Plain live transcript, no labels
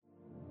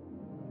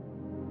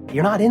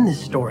You're not in this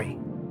story.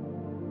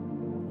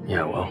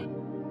 Yeah, well,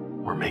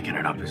 we're making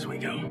it up as we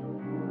go.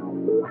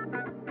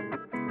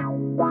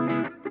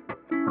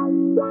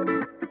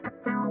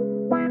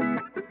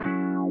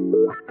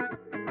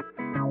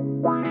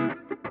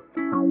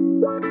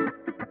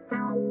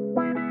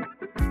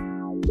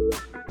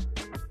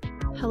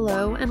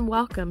 Hello and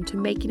welcome to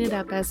Making It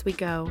Up As We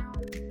Go,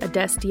 a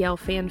Destiel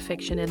fan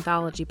fiction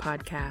anthology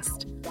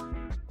podcast.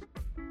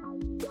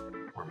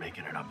 We're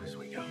making it up as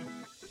we go.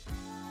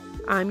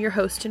 I'm your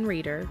host and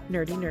reader,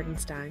 Nerdy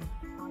Nerdenstein.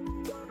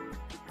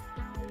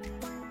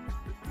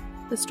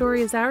 The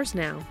story is ours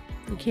now.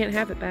 You can't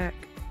have it back.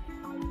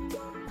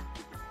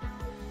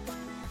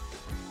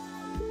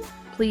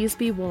 Please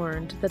be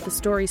warned that the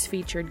stories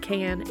featured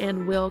can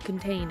and will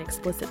contain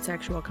explicit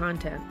sexual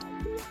content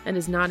and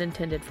is not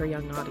intended for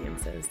young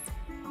audiences.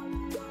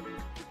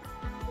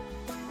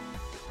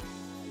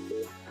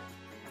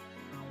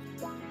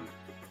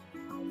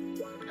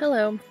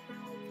 Hello.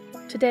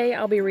 Today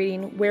I'll be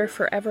reading Where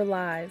Forever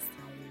Lies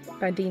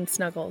by Dean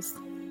Snuggles.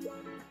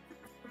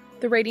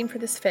 The rating for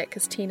this fic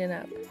is teen and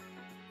up.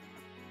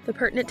 The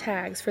pertinent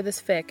tags for this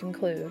fic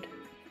include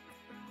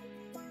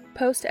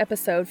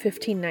Post-episode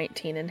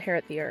 1519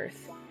 Inherit the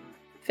Earth.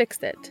 Fix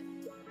It.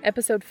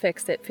 Episode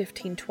Fix It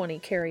 1520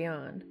 Carry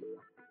On.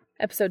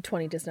 Episode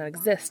 20 does not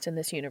exist in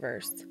this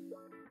universe.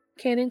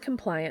 Canon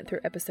compliant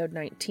through episode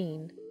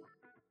 19.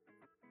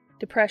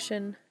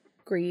 Depression,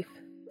 grief,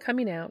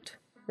 coming out,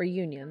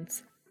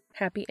 reunions,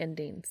 happy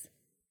endings.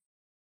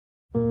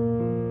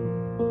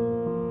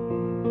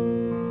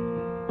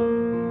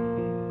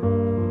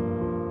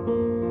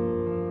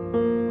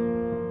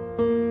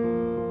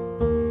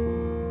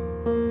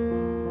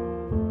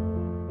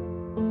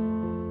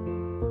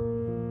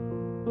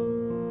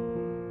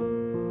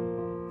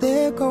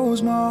 There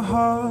goes my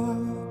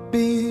heart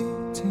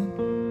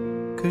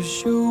beating,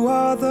 'cause you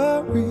are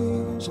the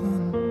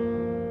reason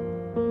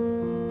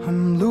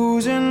I'm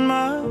losing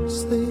my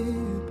sleep.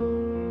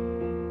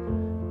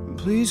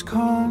 Please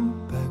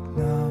come back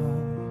now.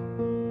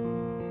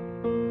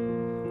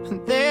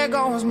 And there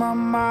goes my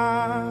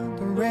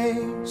mind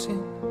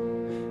racing,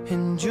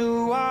 and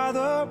you are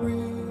the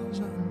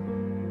reason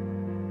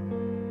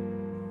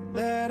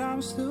that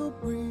I'm still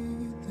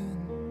breathing.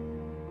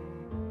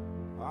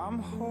 I'm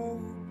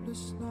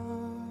hopeless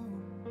now.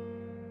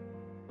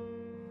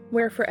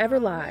 Where Forever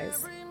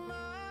Lies.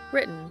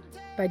 Written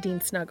by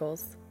Dean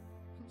Snuggles.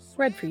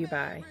 Read for you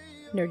by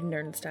Nerdy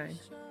Nerdenstein.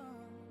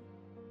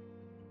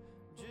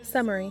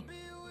 Summary.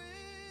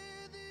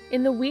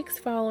 In the weeks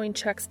following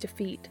Chuck's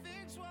defeat,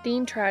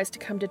 Dean tries to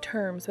come to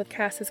terms with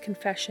Cass's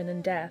confession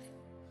and death.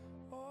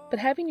 But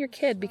having your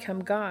kid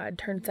become God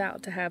turns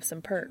out to have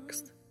some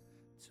perks.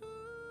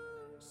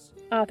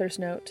 Author's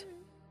note.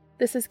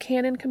 This is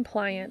canon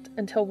compliant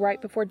until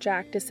right before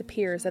Jack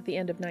disappears at the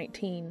end of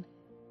 19.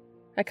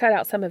 I cut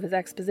out some of his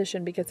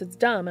exposition because it's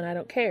dumb and I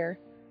don't care.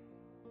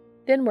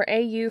 Then we're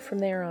AU from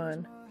there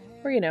on.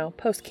 Or,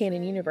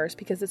 post-canon universe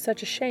because it's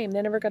such a shame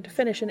they never got to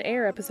finish and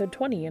air episode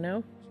 20,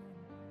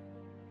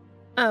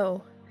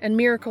 Oh, and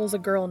Miracle's a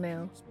girl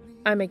now.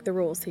 I make the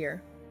rules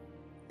here.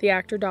 The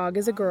actor dog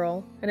is a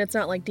girl, and it's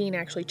not like Dean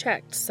actually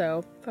checked,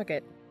 so fuck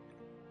it.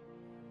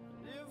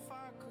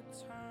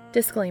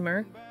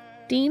 Disclaimer.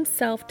 Dean's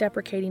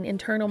self-deprecating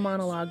internal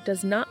monologue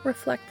does not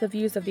reflect the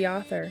views of the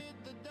author.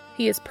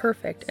 He is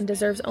perfect and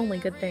deserves only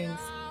good things.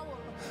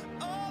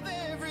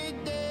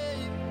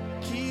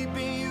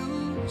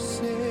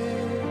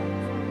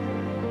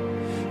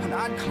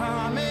 I'd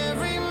climb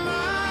every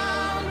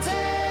mountain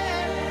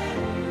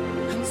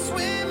and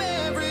swim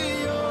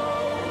every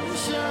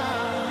ocean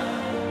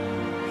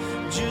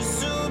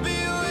just to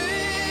be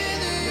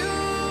with you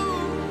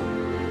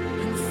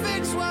and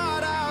fix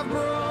what I've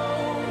broken.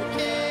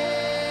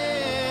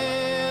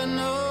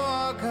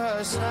 Oh,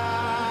 'cause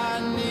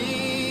I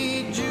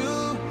need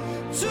you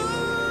to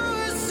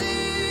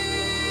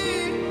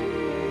see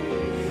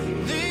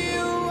that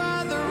you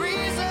are the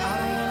reason. I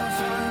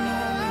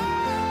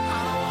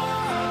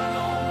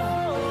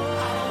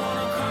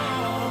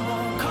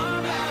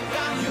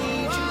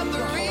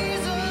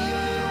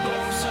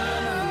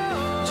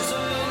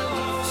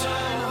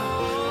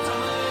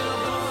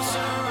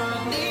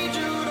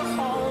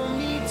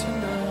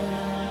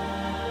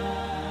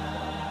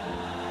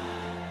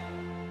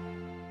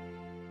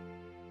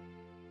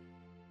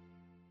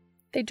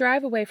They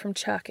drive away from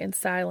Chuck in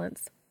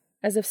silence,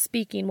 as if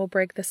speaking will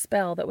break the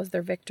spell that was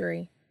their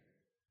victory.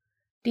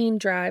 Dean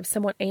drives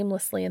somewhat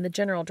aimlessly in the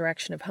general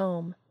direction of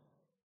home.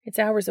 It's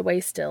hours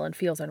away still and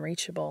feels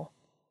unreachable.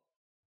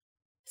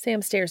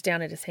 Sam stares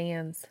down at his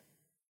hands.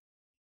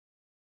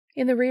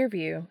 In the rear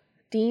view,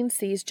 Dean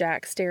sees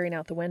Jack staring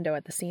out the window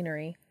at the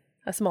scenery,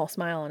 a small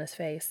smile on his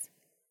face.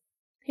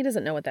 He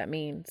doesn't know what that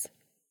means.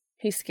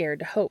 He's scared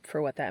to hope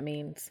for what that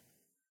means.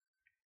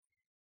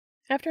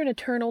 After an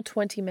eternal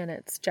 20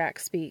 minutes, Jack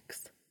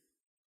speaks.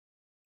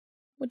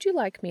 Would you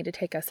like me to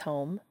take us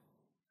home?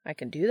 I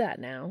can do that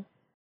now.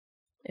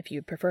 If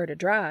you'd prefer to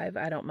drive,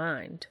 I don't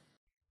mind.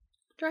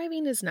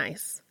 Driving is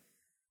nice.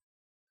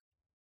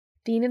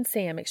 Dean and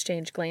Sam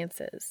exchange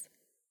glances.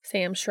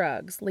 Sam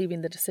shrugs,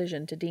 leaving the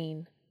decision to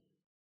Dean.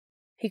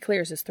 He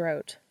clears his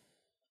throat.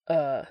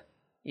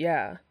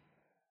 Yeah.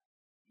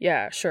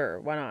 Yeah, sure,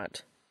 why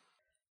not?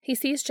 He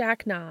sees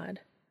Jack nod,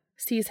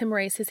 sees him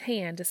raise his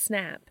hand to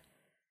snap.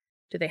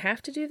 Do they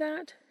have to do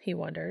that? He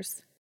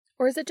wonders.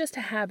 Or is it just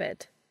a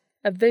habit,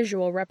 a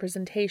visual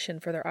representation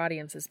for their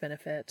audience's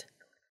benefit?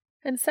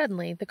 And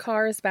suddenly, the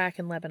car is back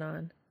in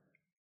Lebanon.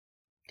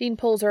 Dean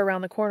pulls her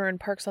around the corner and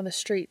parks on the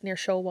street near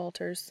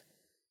Showalter's.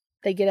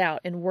 They get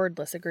out in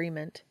wordless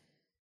agreement.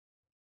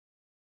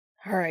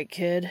 All right,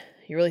 kid.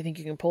 You really think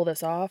you can pull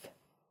this off?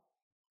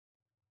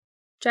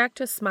 Jack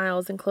just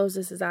smiles and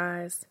closes his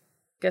eyes.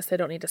 Guess they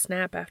don't need to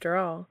snap after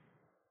all.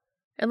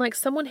 And like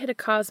someone hit a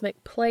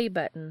cosmic play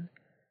button,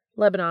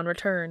 Lebanon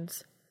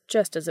returns,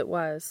 just as it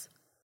was.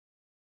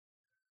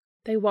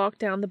 They walk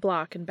down the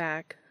block and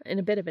back in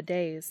a bit of a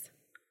daze.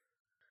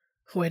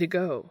 Way to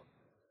go.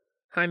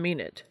 I mean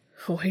it.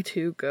 Way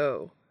to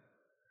go.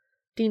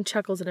 Dean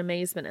chuckles in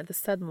amazement at the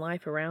sudden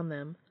life around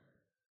them.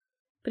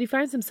 But he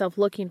finds himself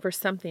looking for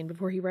something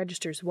before he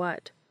registers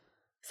what.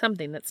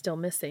 Something that's still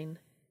missing.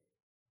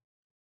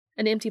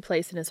 An empty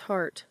place in his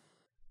heart.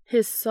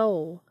 His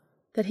soul,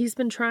 that he's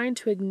been trying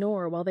to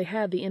ignore while they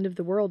had the end of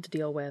the world to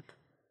deal with.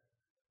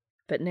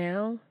 But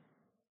now?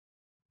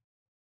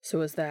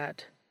 So is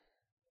that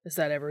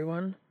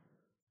everyone?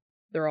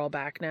 They're all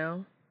back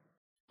now?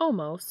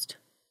 Almost.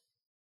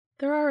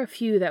 There are a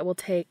few that will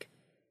take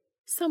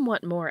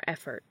somewhat more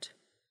effort.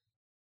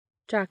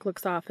 Jack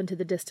looks off into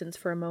the distance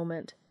for a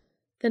moment,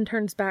 then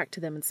turns back to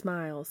them and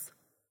smiles.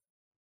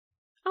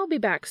 I'll be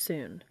back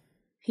soon,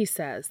 he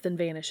says, then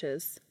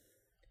vanishes.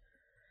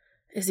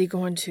 Is he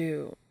going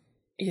to,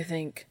 do you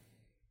think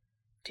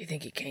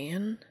he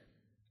can?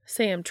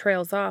 Sam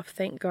trails off,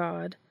 thank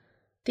God.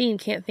 Dean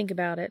can't think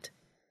about it.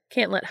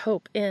 Can't let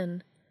hope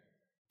in.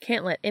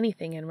 Can't let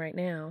anything in right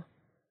now.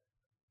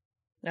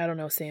 I don't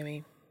know,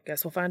 Sammy.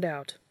 Guess we'll find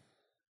out.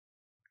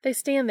 They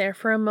stand there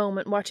for a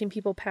moment watching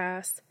people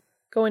pass,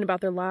 going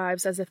about their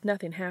lives as if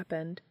nothing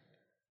happened.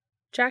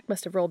 Jack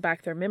must have rolled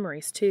back their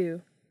memories,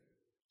 too.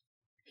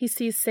 He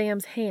sees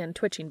Sam's hand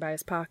twitching by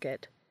his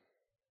pocket.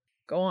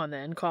 Go on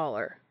then, call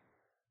her.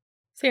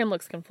 Sam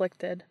looks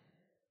conflicted.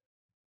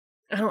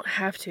 I don't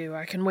have to.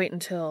 I can wait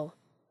until...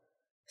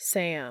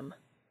 Sam,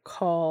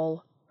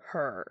 call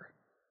her.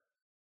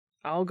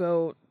 I'll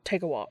go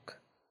take a walk.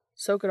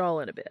 Soak it all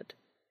in a bit.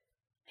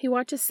 He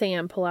watches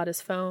Sam pull out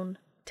his phone,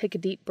 take a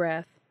deep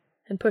breath,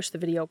 and push the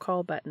video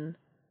call button.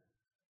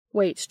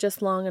 Waits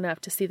just long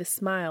enough to see the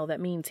smile that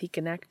means he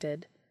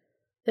connected,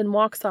 then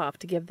walks off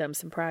to give them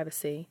some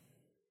privacy.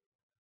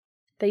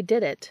 They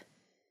did it.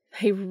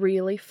 They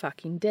really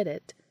fucking did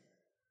it.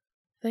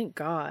 Thank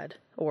God.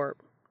 Or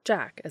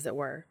Jack, as it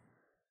were.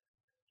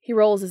 He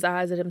rolls his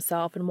eyes at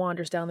himself and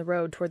wanders down the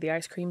road toward the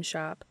ice cream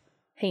shop,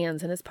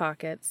 hands in his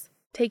pockets,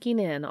 taking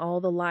in all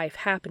the life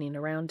happening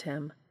around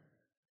him.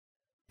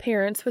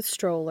 Parents with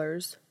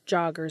strollers,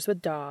 joggers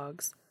with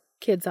dogs,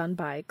 kids on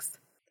bikes,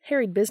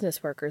 harried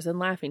business workers and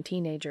laughing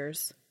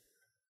teenagers.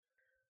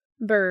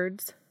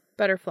 Birds,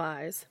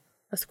 butterflies,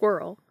 a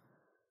squirrel.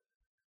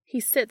 He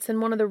sits in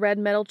one of the red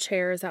metal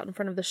chairs out in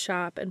front of the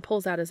shop and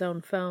pulls out his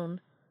own phone,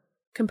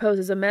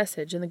 composes a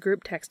message in the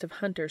group text of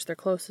hunters they're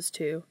closest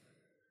to.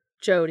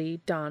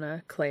 Jody,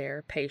 Donna,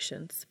 Claire,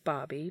 Patience,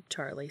 Bobby,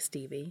 Charlie,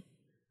 Stevie.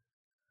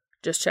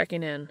 Just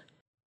checking in.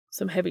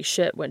 Some heavy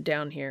shit went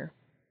down here.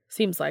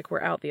 Seems like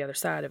we're out the other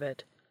side of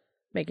it.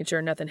 Making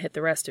sure nothing hit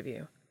the rest of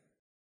you.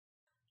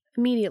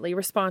 Immediately,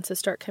 responses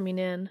start coming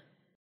in.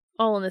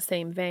 All in the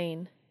same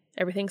vein.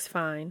 Everything's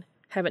fine.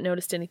 Haven't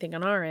noticed anything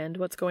on our end.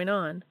 What's going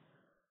on?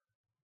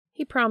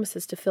 He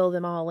promises to fill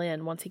them all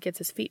in once he gets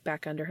his feet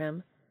back under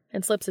him,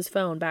 and slips his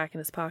phone back in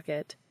his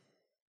pocket.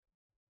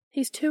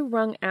 He's too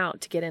wrung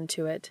out to get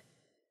into it.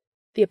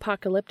 The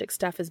apocalyptic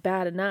stuff is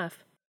bad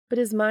enough, but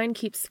his mind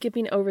keeps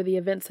skipping over the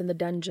events in the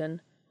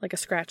dungeon, like a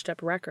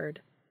scratched-up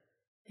record.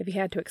 If he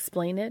had to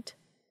explain it,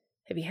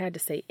 if he had to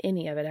say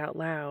any of it out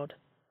loud.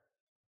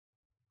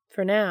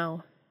 For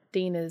now,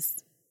 Dean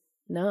is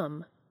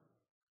numb.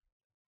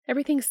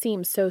 Everything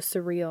seems so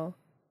surreal.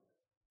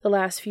 The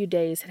last few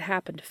days had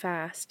happened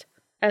fast,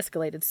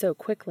 escalated so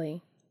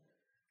quickly.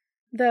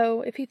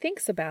 Though, if he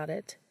thinks about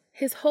it,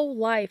 his whole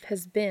life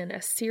has been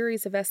a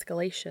series of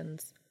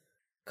escalations,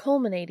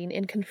 culminating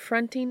in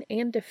confronting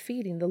and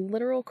defeating the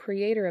literal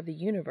creator of the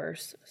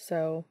universe,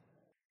 so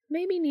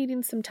maybe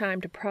needing some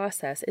time to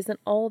process isn't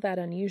all that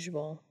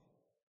unusual.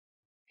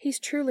 He's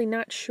truly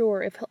not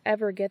sure if he'll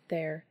ever get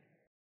there.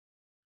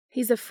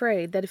 He's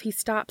afraid that if he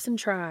stops and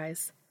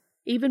tries,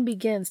 even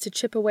begins to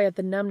chip away at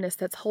the numbness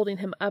that's holding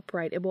him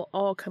upright, it will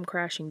all come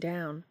crashing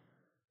down.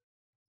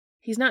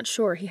 He's not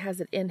sure he has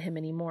it in him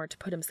anymore to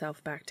put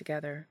himself back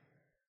together.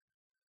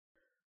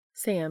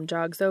 Sam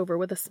jogs over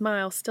with a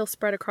smile still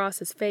spread across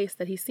his face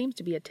that he seems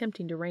to be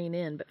attempting to rein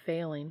in but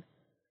failing.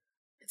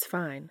 It's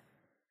fine.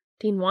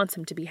 Dean wants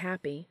him to be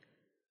happy.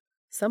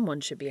 Someone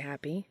should be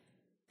happy.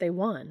 They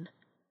won.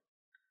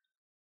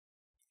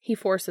 He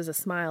forces a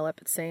smile up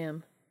at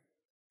Sam.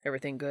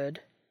 Everything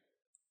good?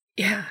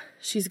 Yeah,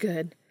 she's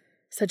good.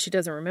 Said she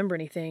doesn't remember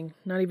anything,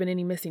 not even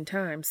any missing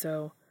time,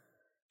 so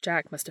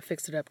Jack must have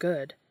fixed it up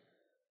good.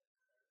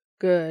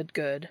 Good.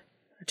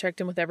 I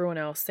checked in with everyone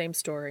else, same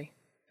story,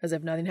 as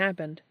if nothing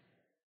happened.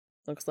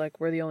 Looks like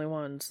we're the only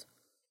ones.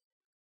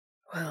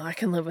 Well, I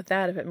can live with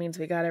that if it means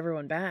we got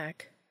everyone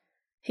back.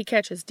 He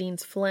catches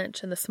Dean's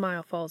flinch and the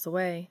smile falls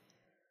away.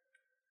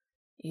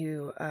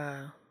 You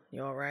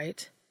all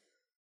right?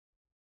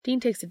 Dean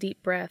takes a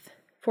deep breath,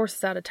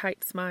 forces out a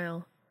tight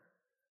smile.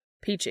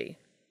 Peachy.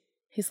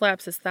 He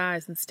slaps his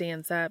thighs and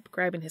stands up,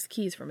 grabbing his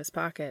keys from his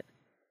pocket.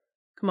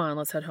 Come on,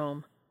 let's head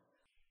home.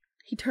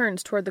 He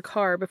turns toward the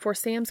car before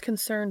Sam's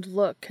concerned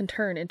look can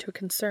turn into a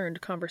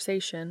concerned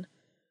conversation.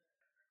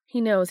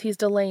 He knows he's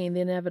delaying the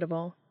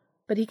inevitable,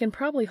 but he can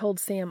probably hold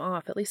Sam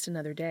off at least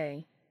another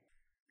day.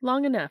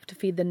 Long enough to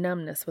feed the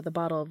numbness with a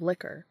bottle of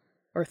liquor,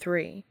 or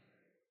 3.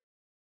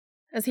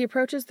 As he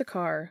approaches the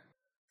car,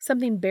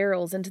 something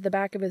barrels into the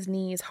back of his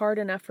knees hard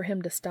enough for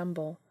him to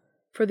stumble,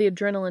 for the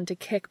adrenaline to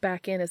kick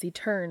back in as he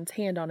turns,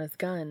 hand on his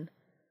gun.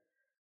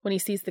 When he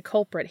sees the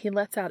culprit, he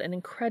lets out an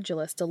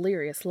incredulous,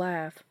 delirious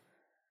laugh.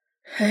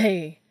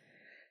 Hey,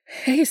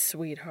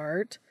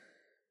 sweetheart.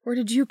 Where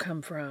did you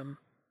come from?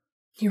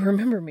 You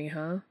remember me,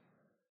 huh?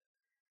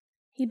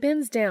 He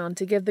bends down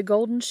to give the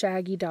golden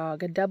shaggy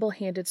dog a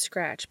double-handed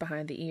scratch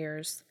behind the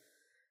ears,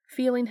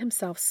 feeling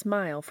himself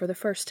smile for the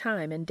first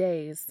time in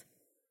days.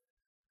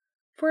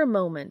 For a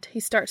moment, he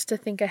starts to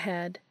think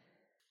ahead,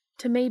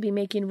 to maybe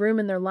making room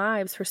in their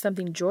lives for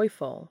something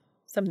joyful,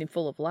 something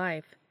full of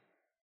life.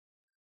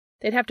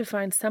 They'd have to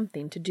find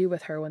something to do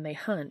with her when they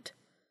hunt.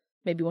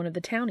 Maybe one of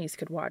the townies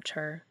could watch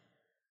her.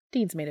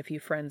 Dean's made a few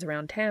friends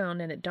around town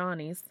and at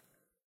Donnie's.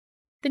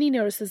 Then he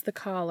notices the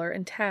collar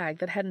and tag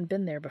that hadn't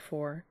been there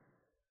before.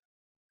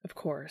 Of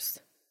course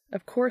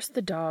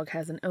the dog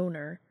has an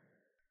owner.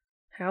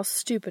 How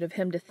stupid of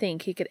him to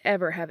think he could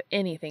ever have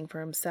anything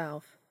for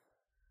himself.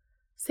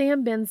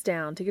 Sam bends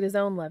down to get his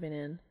own loving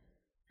in,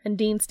 and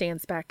Dean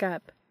stands back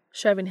up,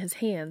 shoving his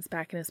hands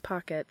back in his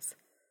pockets.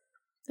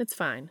 It's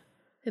fine.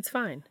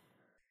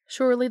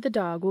 Surely the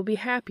dog will be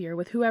happier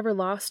with whoever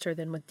lost her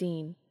than with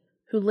Dean,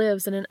 who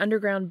lives in an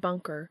underground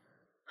bunker,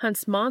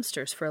 hunts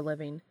monsters for a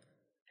living,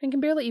 and can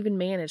barely even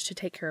manage to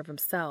take care of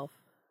himself.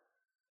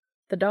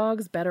 The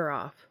dog's better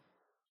off.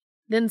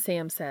 Then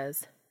Sam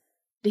says,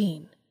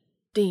 Dean,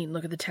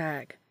 look at the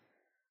tag.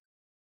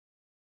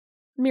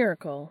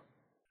 Miracle.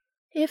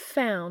 If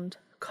found,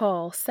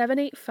 call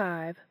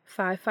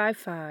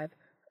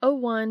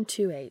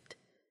 785-555-0128.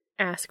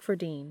 Ask for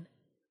Dean.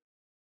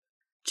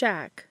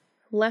 Jack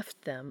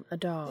left them a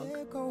dog.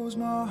 There goes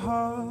my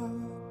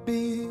heart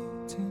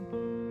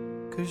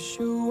beating, 'cause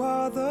you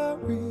are the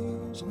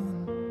reason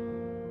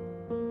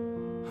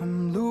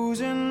I'm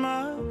losing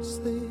my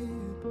sleep.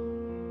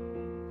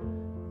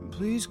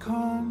 Please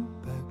come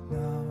back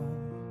now.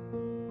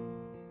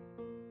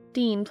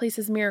 Dean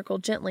places Miracle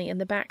gently in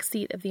the back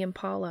seat of the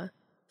Impala,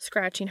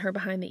 scratching her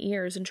behind the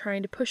ears and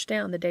trying to push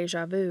down the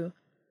déjà vu.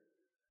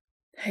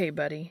 Hey,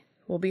 buddy,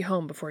 we'll be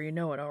home before you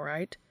know it, all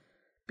right?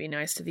 Be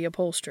nice to the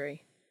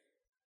upholstery.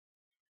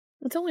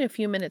 It's only a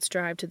few minutes'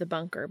 drive to the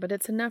bunker, but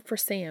it's enough for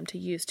Sam to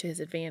use to his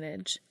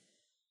advantage.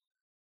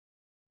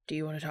 Do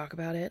you want to talk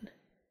about it?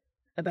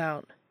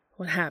 About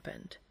what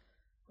happened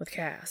with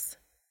Cass?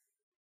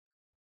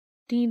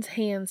 Dean's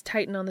hands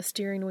tighten on the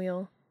steering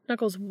wheel,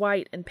 knuckles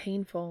white and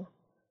painful.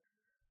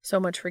 So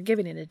much for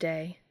giving it a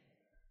day.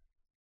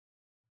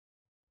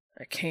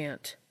 I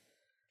can't.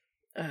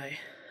 I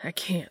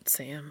can't,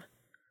 Sam.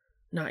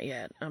 Not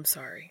yet, I'm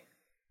sorry.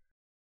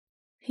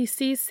 He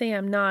sees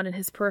Sam nod in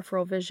his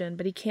peripheral vision,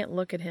 but he can't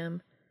look at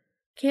him.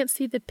 Can't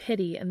see the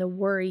pity and the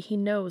worry he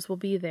knows will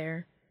be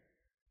there.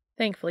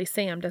 Thankfully,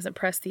 Sam doesn't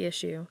press the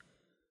issue,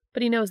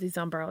 but he knows he's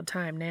on borrowed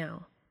time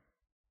now.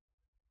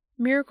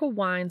 Miracle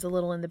whines a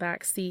little in the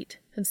back seat,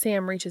 and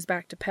Sam reaches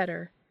back to pet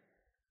her.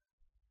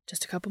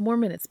 Just a couple more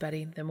minutes,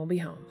 buddy, then we'll be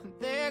home.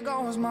 There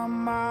goes my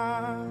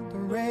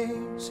mind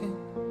racing,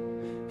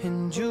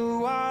 and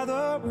you are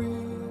the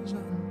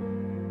reason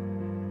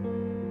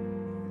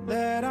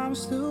that I'm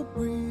still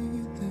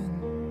breathing.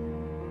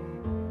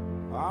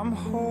 I'm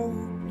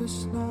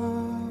hopeless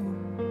now.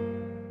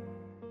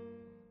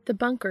 The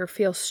bunker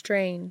feels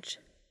strange,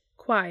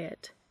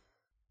 quiet.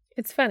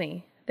 It's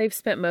funny, they've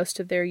spent most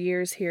of their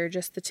years here,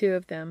 just the two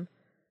of them,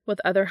 with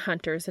other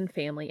hunters and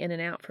family in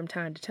and out from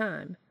time to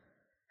time.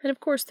 And of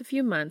course the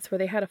few months where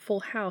they had a full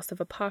house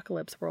of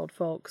Apocalypse World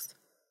folks.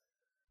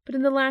 But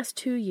in the last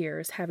 2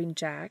 years, having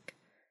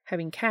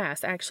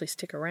Cass actually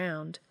stick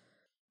around,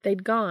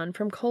 they'd gone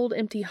from cold,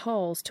 empty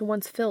halls to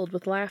ones filled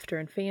with laughter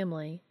and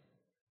family.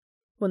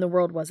 When the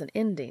world wasn't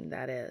ending,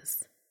 that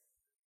is.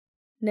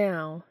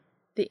 Now,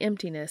 the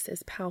emptiness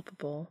is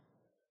palpable.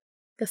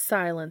 The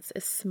silence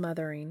is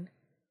smothering.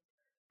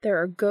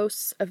 There are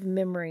ghosts of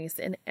memories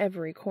in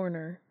every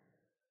corner.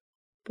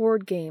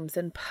 Board games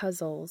and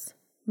puzzles,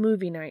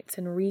 movie nights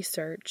and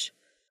research,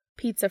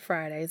 pizza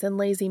Fridays and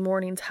lazy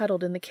mornings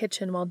huddled in the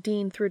kitchen while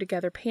Dean threw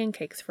together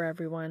pancakes for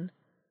everyone.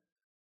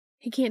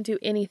 He can't do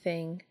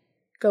anything,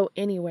 go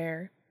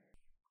anywhere.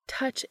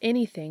 touch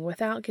anything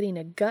without getting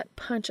a gut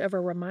punch of a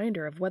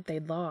reminder of what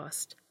they'd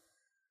lost.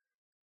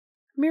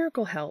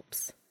 Miracle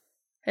helps.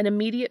 An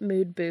immediate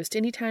mood boost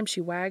anytime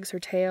she wags her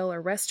tail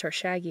or rests her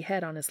shaggy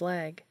head on his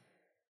leg.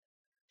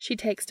 She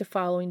takes to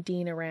following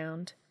Dean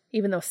around,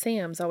 even though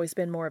Sam's always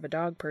been more of a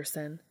dog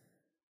person.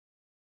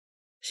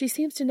 She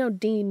seems to know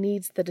Dean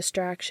needs the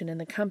distraction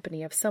and the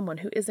company of someone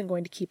who isn't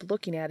going to keep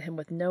looking at him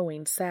with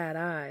knowing, sad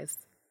eyes,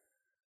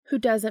 who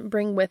doesn't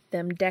bring with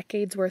them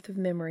decades' worth of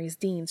memories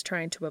Dean's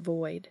trying to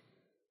avoid.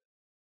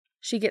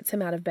 She gets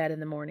him out of bed in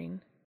the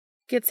morning,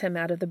 gets him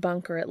out of the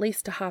bunker at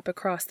least to hop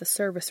across the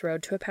service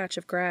road to a patch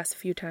of grass a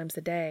few times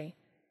a day.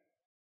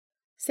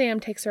 Sam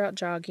takes her out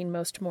jogging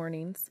most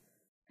mornings,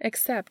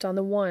 except on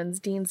the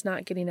ones Dean's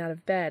not getting out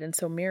of bed and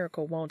so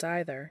Miracle won't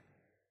either.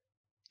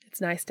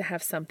 It's nice to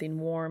have something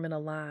warm and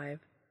alive,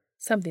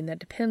 something that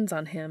depends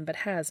on him but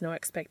has no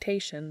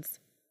expectations.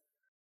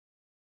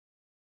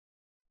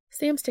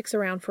 Sam sticks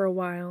around for a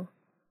while,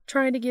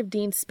 trying to give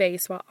Dean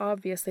space while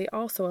obviously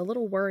also a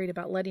little worried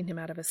about letting him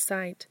out of his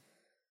sight.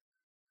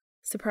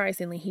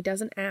 Surprisingly, he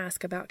doesn't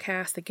ask about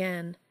Cass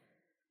again,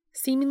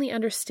 seemingly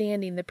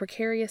understanding the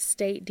precarious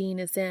state Dean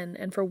is in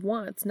and for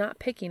once not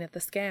picking at the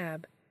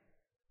scab.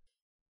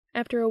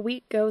 After a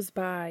week goes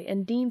by,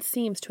 and Dean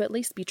seems to at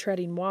least be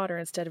treading water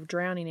instead of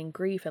drowning in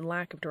grief and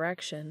lack of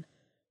direction,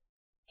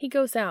 he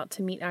goes out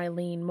to meet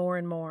Eileen more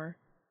and more.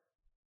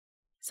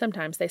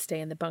 Sometimes they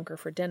stay in the bunker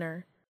for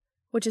dinner,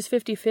 which is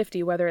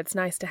 50-50 whether it's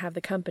nice to have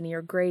the company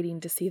or grating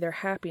to see their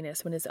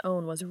happiness when his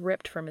own was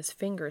ripped from his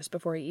fingers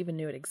before he even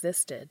knew it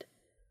existed.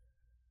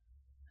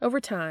 Over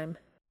time,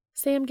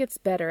 Sam gets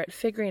better at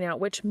figuring out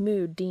which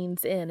mood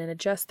Dean's in and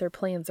adjusts their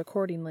plans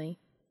accordingly,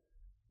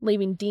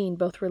 leaving Dean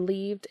both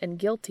relieved and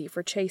guilty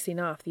for chasing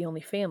off the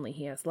only family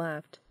he has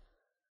left.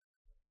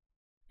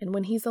 And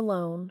when he's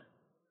alone,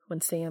 when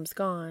Sam's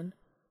gone,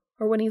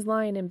 or when he's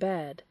lying in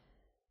bed,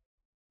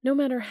 no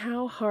matter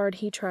how hard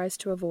he tries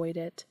to avoid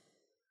it,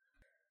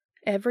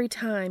 every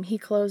time he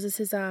closes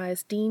his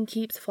eyes, Dean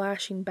keeps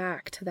flashing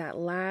back to that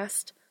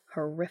last,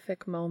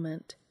 horrific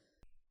moment.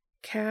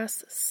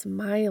 Cass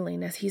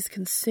smiling as he's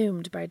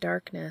consumed by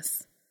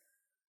darkness.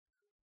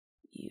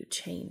 "You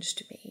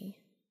changed me.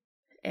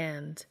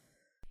 And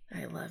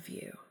I love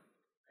you.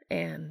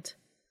 And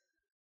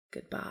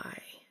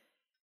goodbye."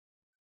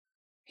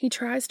 He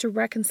tries to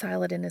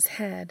reconcile it in his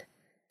head,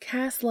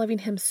 Cass loving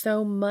him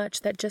so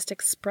much that just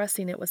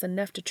expressing it was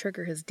enough to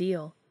trigger his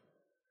deal.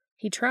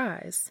 He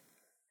tries,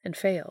 and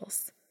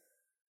fails.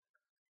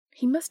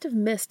 He must have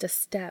missed a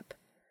step,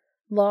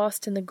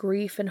 lost in the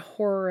grief and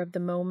horror of the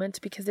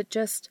moment because it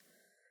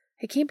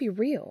can't be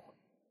real.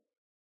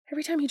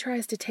 Every time he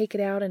tries to take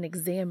it out and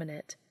examine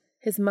it,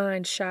 his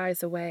mind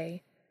shies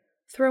away,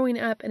 throwing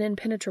up an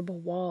impenetrable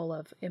wall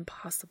of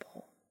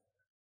impossible.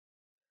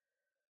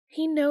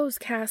 He knows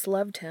Cass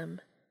loved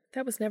him.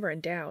 That was never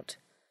in doubt.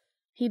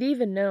 He'd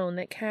even known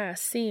that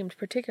Cass seemed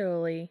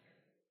particularly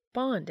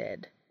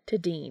bonded to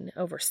Dean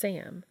over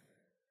Sam.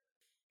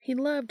 He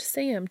loved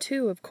Sam,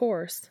 too, of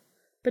course,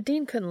 but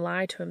Dean couldn't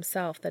lie to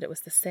himself that it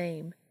was the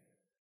same.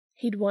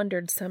 He'd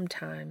wondered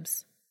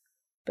sometimes.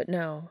 But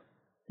no,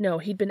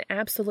 he'd been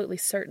absolutely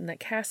certain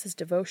that Cass's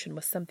devotion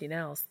was something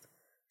else,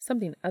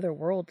 something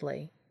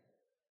otherworldly.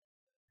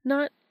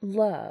 Not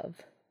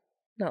love,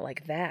 not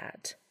like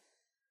that.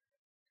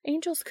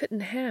 Angels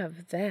couldn't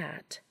have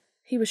that.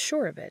 He was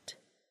sure of it.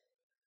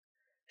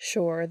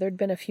 Sure, there'd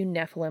been a few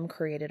Nephilim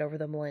created over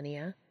the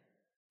millennia,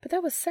 but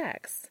that was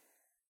sex,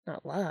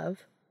 not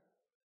love.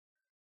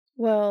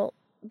 Well,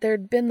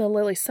 there'd been the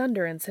Lily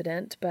Sunder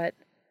incident, but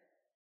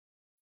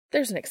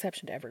there's an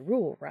exception to every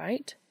rule,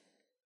 right?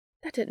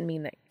 That didn't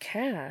mean that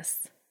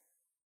Cass...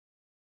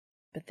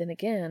 But then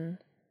again,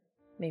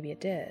 maybe it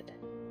did.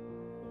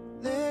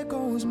 There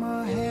goes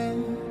my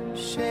head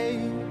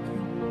shaking,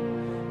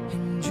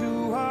 and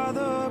you are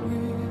the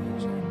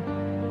reason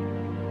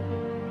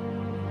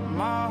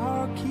my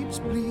heart keeps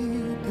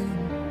bleeding,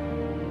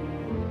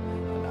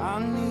 and I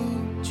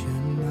need you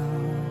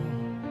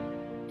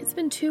now. It's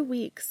been 2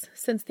 weeks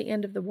since the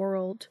end of the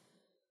world.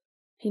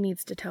 He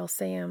needs to tell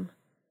Sam.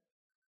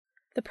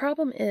 The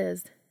problem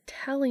is,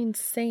 telling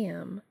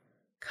Sam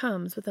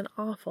comes with an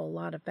awful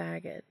lot of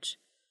baggage.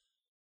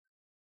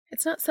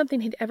 It's not something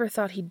he'd ever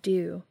thought he'd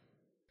do.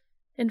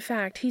 In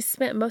fact, he's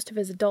spent most of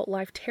his adult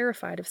life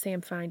terrified of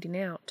Sam finding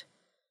out.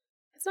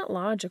 It's not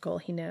logical,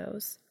 he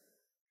knows.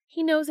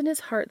 He knows in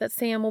his heart that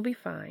Sam will be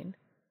fine,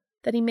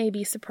 that he may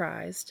be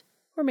surprised,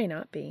 or may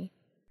not be.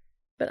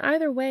 But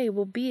either way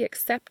will be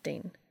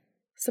accepting,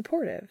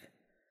 supportive,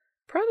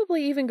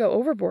 probably even go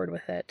overboard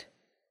with it.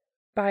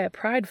 Buy a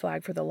pride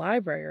flag for the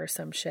library or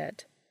some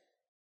shit.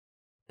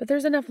 But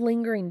there's enough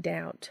lingering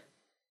doubt,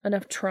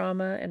 enough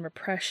trauma and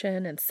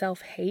repression and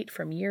self-hate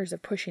from years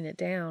of pushing it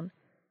down,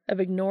 of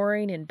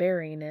ignoring and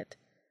burying it,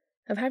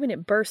 of having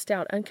it burst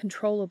out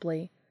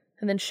uncontrollably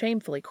and then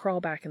shamefully crawl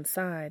back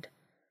inside.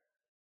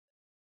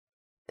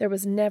 There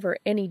was never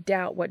any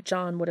doubt what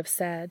John would have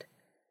said,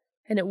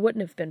 and it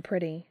wouldn't have been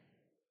pretty.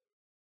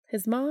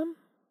 His mom?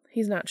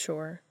 He's not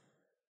sure.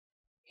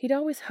 He'd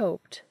always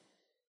hoped.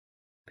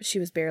 But she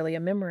was barely a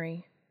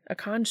memory, a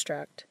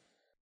construct.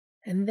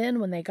 And then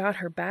when they got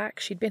her back,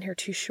 she'd been here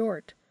too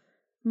short,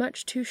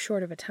 much too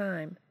short of a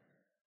time.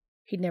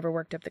 He'd never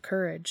worked up the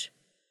courage.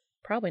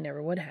 Probably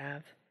never would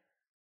have.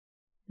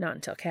 Not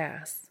until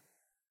Cass.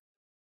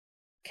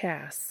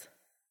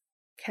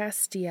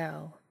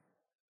 Castiel.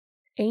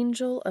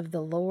 Angel of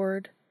the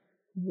Lord,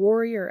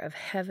 warrior of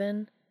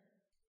heaven,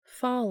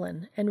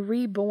 fallen and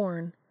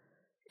reborn,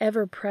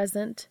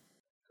 ever-present,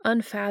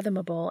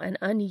 unfathomable and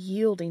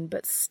unyielding,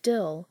 but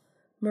still,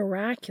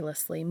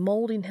 miraculously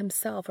molding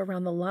himself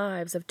around the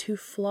lives of two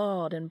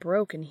flawed and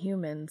broken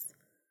humans.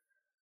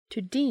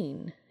 To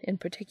Dean, in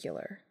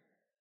particular.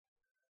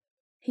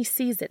 He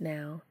sees it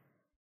now,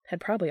 had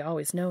probably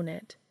always known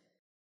it.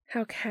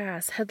 How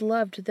Cass had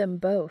loved them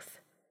both,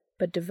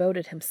 but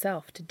devoted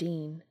himself to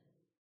Dean.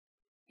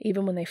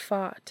 Even when they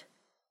fought,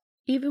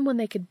 even when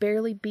they could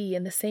barely be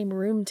in the same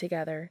room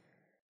together,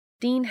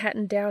 Dean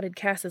hadn't doubted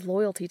Cass's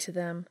loyalty to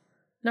them,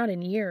 not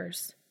in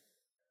years.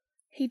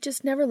 He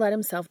just never let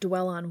himself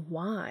dwell on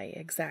why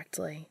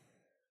exactly.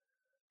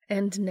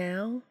 And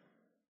now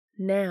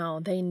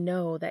they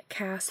know that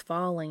Cass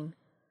falling,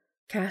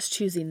 Cass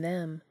choosing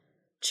them,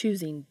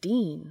 choosing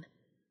Dean,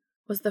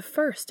 was the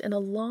first in a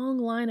long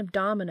line of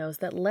dominoes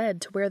that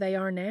led to where they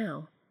are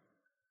now.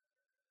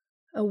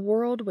 A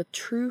world with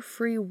true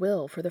free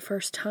will for the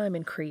first time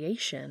in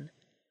creation.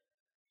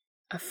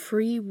 A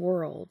free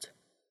world.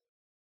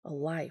 A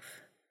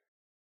life.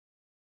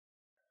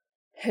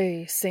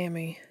 Hey,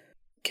 Sammy,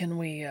 can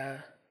we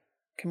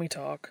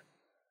talk?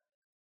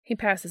 He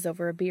passes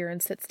over a beer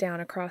and sits down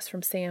across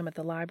from Sam at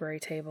the library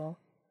table.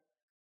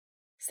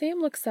 Sam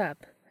looks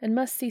up and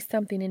must see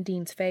something in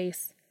Dean's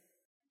face.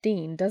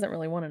 Dean doesn't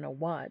really want to know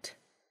what.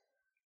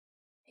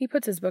 He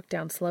puts his book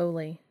down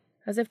slowly,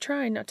 as if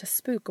trying not to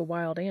spook a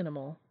wild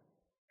animal.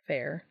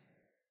 Fair.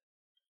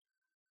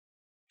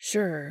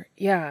 Sure,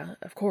 yeah,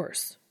 of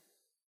course.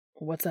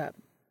 What's up?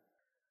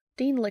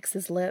 Dean licks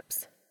his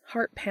lips,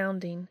 heart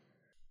pounding,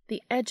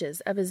 the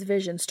edges of his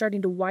vision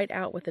starting to white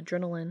out with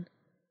adrenaline.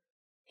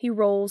 He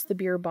rolls the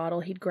beer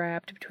bottle he'd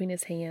grabbed between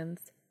his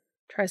hands,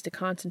 tries to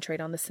concentrate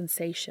on the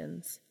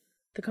sensations,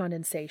 the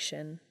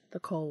condensation, the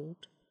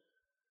cold.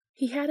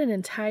 He had an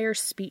entire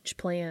speech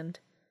planned,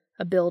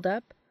 a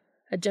build-up,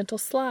 a gentle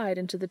slide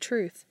into the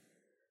truth.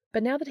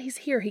 But now that he's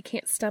here, he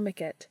can't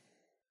stomach it.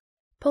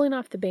 Pulling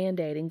off the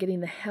Band-Aid and getting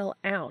the hell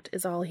out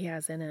is all he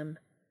has in him.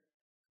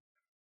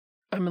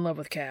 I'm in love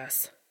with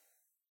Cass.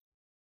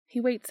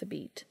 He waits a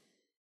beat.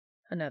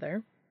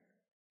 Another.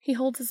 He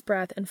holds his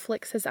breath and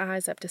flicks his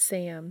eyes up to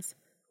Sam's,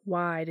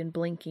 wide and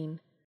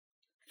blinking,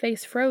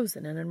 face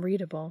frozen and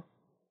unreadable.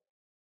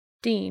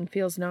 Dean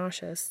feels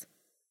nauseous.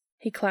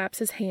 He claps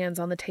his hands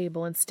on the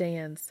table and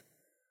stands.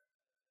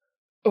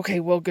 Okay,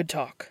 well, good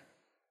talk.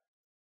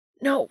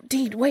 No,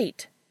 Dean,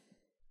 wait!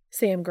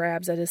 Sam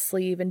grabs at his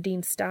sleeve and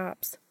Dean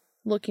stops,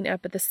 looking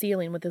up at the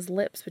ceiling with his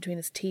lips between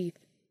his teeth.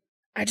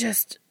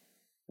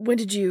 When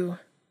did you...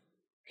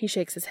 He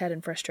shakes his head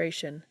in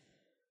frustration.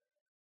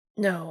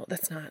 No,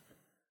 that's not...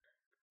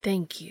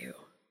 Thank you,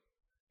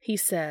 he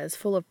says,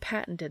 full of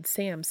patented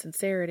Sam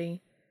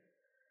sincerity.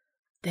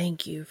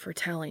 Thank you for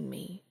telling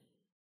me.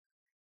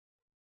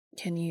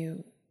 Can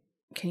you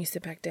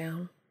sit back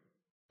down,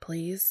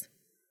 please?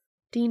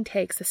 Dean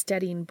takes a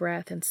steadying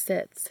breath and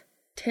sits,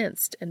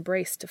 tensed and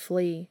braced to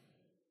flee.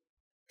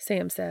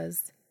 Sam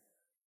says,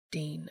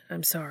 Dean,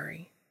 I'm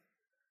sorry.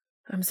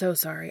 I'm so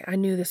sorry. I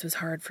knew this was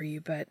hard for you,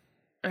 but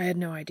I had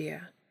no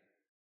idea.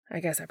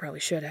 I guess I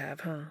probably should have,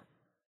 huh?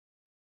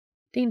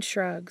 Dean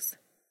shrugs.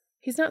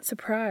 He's not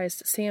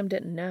surprised Sam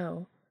didn't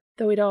know,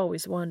 though he'd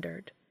always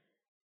wondered.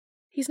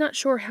 He's not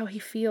sure how he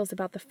feels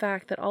about the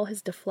fact that all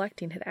his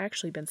deflecting had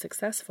actually been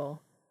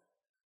successful.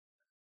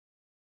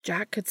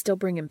 Jack could still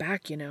bring him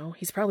back, you know.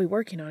 He's probably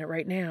working on it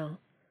right now.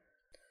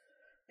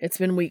 It's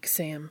been weeks,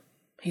 Sam.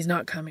 He's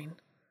not coming.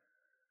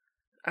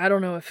 I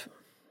don't know if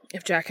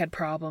Jack had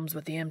problems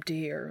with the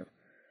empty or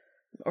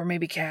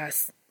maybe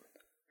Cass.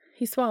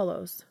 He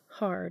swallows,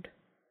 hard.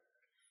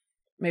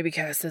 Maybe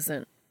Cass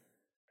isn't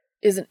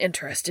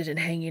interested in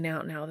hanging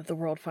out now that the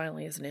world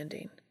finally isn't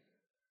ending.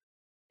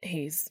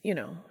 He's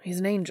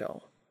an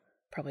angel.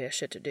 Probably has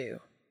shit to do.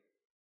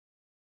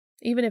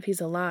 Even if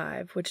he's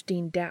alive, which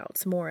Dean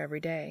doubts more every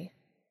day.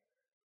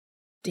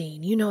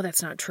 Dean, you know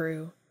that's not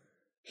true.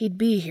 He'd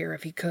be here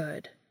if he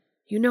could.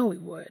 You know he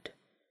would.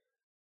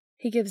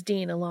 He gives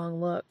Dean a long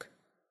look.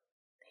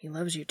 He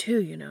loves you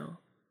too, you know.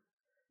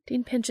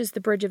 Dean pinches the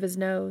bridge of his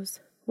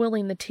nose,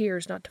 willing the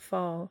tears not to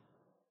fall.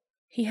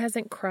 He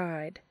hasn't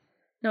cried,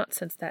 not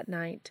since that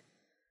night,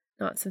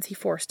 not since he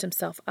forced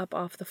himself up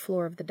off the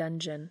floor of the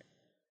dungeon.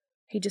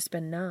 He'd just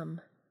been numb,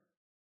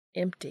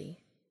 empty.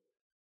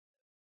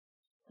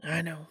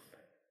 I know.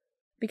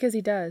 Because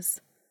he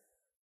does.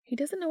 He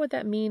doesn't know what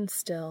that means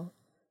still.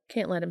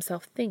 Can't let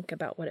himself think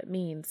about what it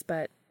means,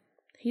 but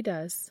he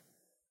does.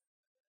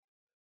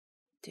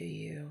 Do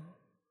you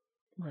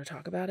want to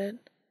talk about it?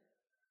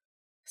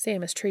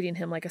 Sam is treating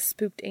him like a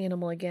spooked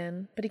animal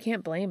again, but he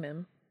can't blame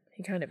him.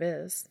 He kind of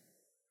is.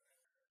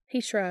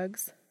 He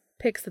shrugs,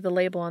 picks at the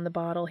label on the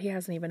bottle he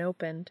hasn't even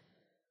opened.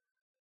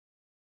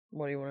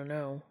 What do you want to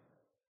know?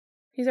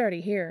 He's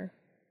already here.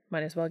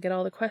 Might as well get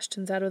all the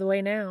questions out of the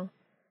way now.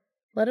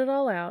 Let it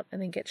all out,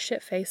 and then get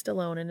shit-faced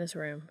alone in his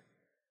room.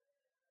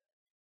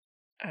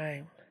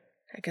 I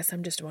guess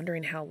I'm just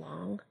wondering how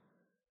long.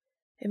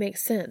 It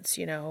makes sense,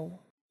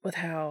 with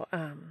how,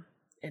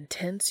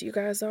 intense you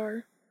guys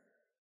are.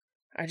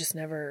 I just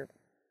never...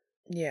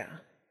 Yeah.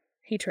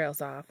 He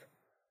trails off.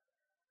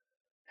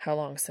 How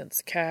long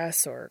since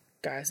Cass or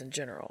guys in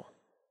general?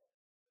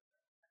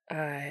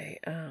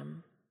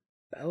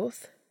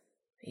 Both?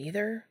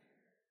 Either?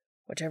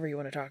 Whichever you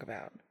want to talk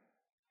about.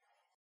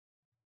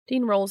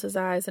 Dean rolls his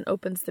eyes and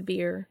opens the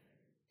beer,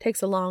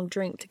 takes a long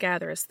drink to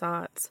gather his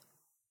thoughts.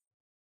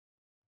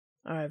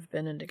 I've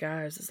been into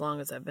guys as long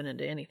as I've been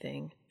into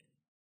anything.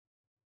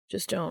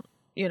 Just don't,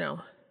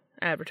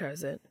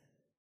 advertise it.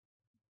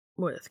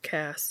 With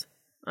Cass,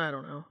 I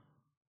don't know.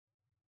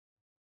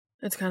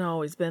 It's kind of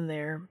always been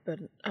there, but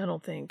I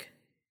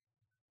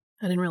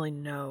didn't really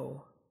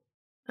know.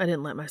 I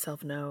didn't let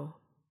myself know.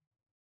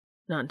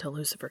 Not until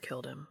Lucifer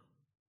killed him.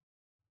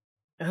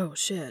 Oh,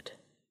 shit.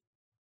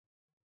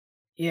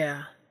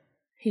 Yeah.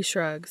 He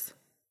shrugs.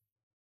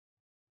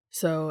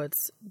 So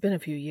it's been a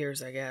few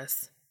years, I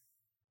guess.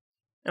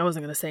 I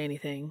wasn't going to say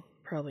anything.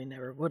 Probably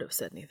never would have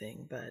said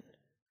anything, but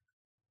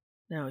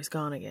now he's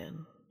gone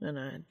again, and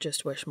I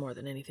just wish more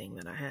than anything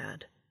that I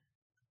had.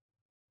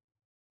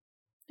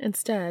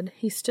 Instead,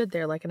 he stood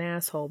there like an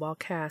asshole while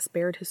Cass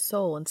bared his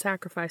soul and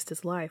sacrificed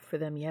his life for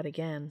them yet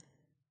again.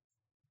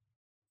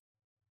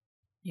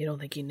 You don't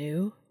think he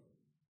knew?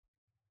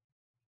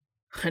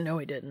 I know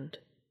he didn't.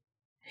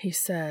 He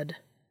said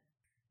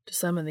to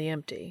summon the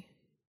empty.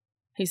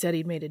 He said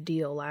he'd made a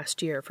deal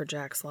last year for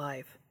Jack's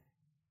life.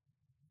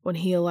 When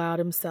he allowed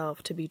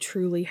himself to be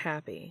truly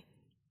happy,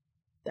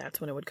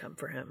 that's when it would come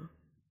for him.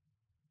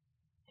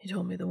 He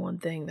told me the one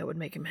thing that would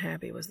make him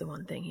happy was the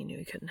one thing he knew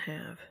he couldn't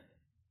have.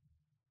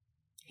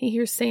 He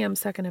hears Sam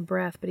sucking a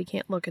breath, but he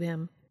can't look at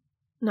him.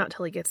 Not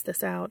till he gets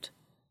this out.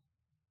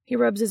 He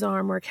rubs his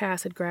arm where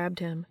Cass had grabbed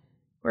him,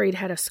 where he'd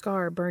had a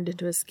scar burned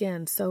into his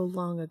skin so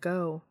long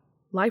ago,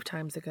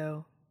 lifetimes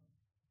ago.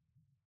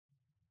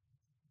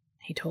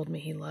 He told me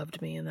he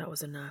loved me, and that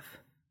was enough.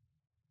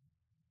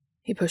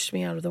 He pushed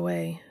me out of the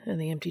way, and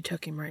the empty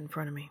took him right in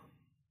front of me.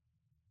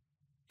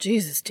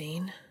 Jesus,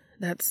 Dean,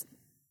 that's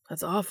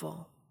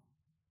awful.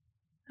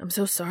 I'm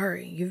so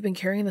sorry. You've been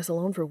carrying this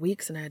alone for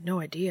weeks, and I had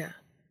no idea.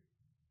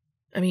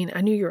 I mean,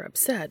 I knew you were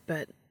upset,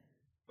 but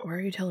why are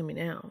you telling me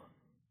now?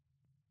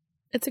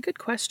 It's a good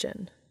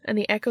question, and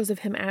the echoes of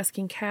him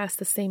asking Cass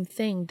the same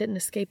thing didn't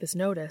escape his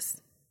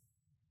notice.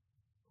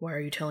 Why are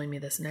you telling me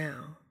this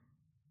now?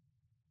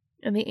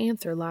 And the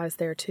answer lies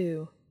there,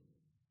 too.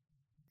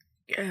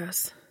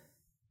 Cass.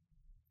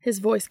 His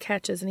voice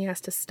catches and he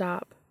has to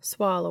stop,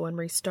 swallow, and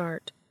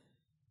restart.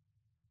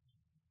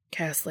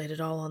 Cass laid it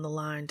all on the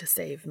line to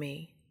save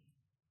me.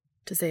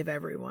 To save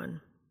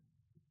everyone.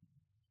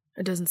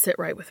 It doesn't sit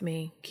right with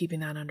me,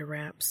 keeping that under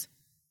wraps.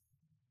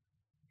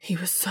 He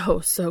was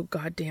so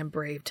goddamn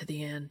brave to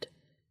the end.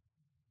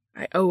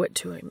 I owe it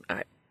to him.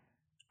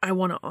 I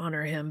want to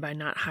honor him by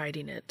not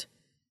hiding it.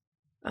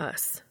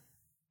 Us.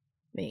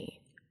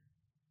 Me.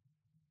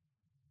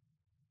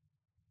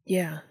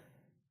 Yeah.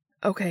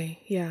 Okay,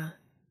 yeah.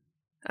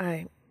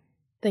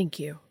 Thank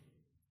you.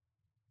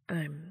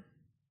 I'm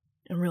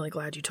really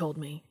glad you told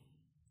me.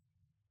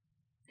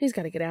 He's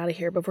got to get out of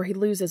here before he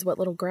loses what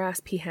little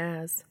grasp he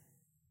has.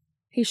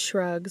 He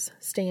shrugs,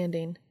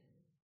 standing.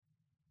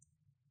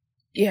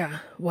 Yeah,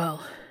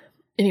 well,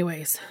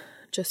 anyways,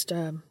 just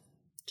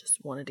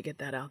wanted to get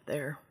that out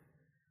there.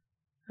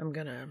 I'm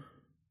gonna...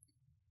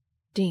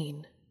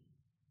 Dean.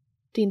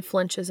 Dean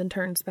flinches and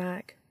turns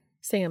back.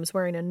 Sam's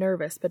wearing a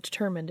nervous but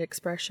determined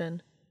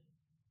expression.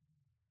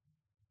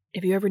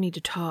 If you ever need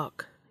to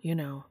talk, I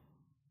know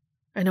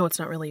it's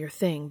not really your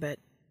thing, but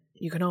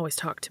you can always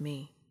talk to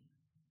me.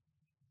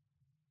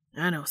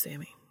 I know,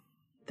 Sammy.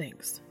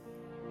 Thanks.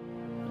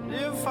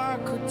 If I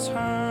could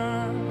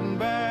turn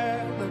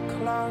back the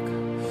clock,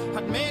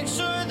 I'd make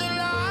sure the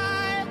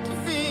light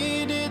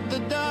defeated the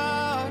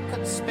dark.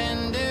 I'd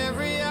spend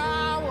every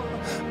hour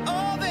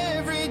of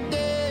every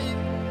day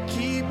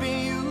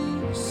keeping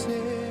you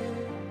safe.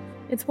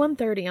 It's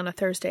 1:30 on a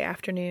Thursday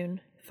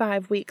afternoon,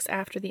 5 weeks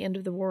after the end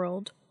of the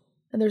world,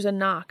 and there's a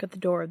knock at the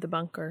door of the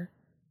bunker.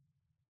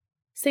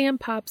 Sam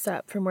pops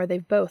up from where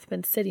they've both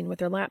been sitting with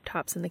their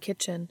laptops in the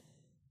kitchen,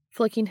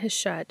 flicking his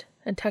shut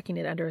and tucking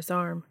it under his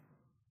arm.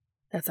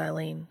 That's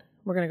Eileen.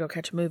 We're going to go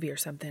catch a movie or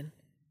something.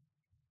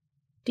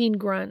 Dean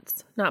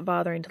grunts, not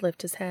bothering to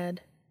lift his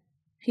head.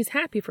 He's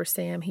happy for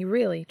Sam, he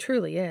really,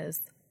 truly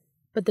is,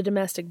 but the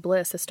domestic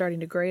bliss is starting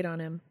to grate on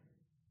him.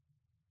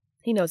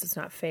 He knows it's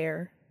not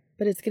fair,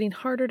 but it's getting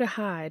harder to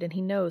hide, and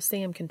he knows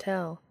Sam can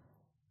tell.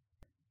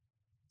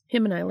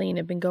 Him and Eileen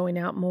have been going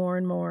out more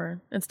and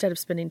more, instead of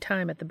spending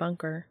time at the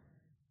bunker.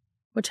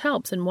 Which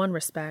helps in one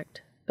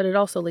respect, but it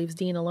also leaves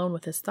Dean alone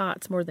with his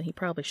thoughts more than he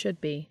probably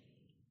should be.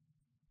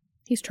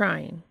 He's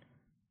trying.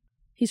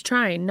 He's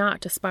trying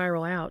not to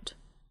spiral out.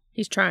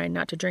 He's trying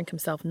not to drink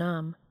himself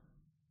numb.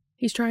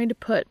 He's trying to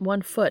put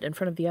one foot in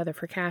front of the other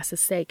for Cass's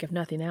sake, if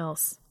nothing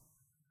else.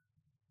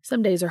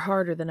 Some days are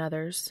harder than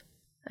others,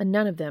 and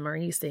none of them are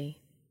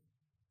easy.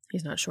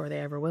 He's not sure they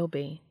ever will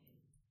be.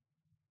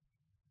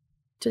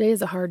 Today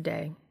is a hard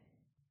day.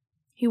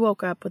 He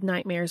woke up with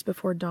nightmares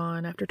before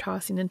dawn after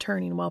tossing and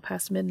turning well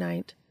past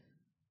midnight.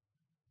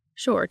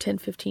 Sure,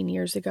 10-15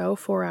 years ago,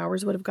 4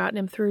 hours would have gotten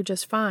him through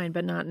just fine,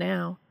 but not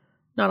now.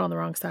 Not on the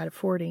wrong side of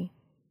 40.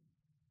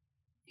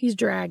 He's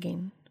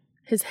dragging.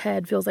 His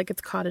head feels like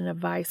it's caught in a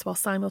vice while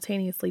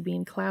simultaneously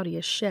being cloudy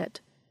as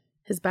shit.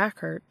 His back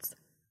hurts.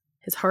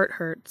 His heart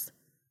hurts.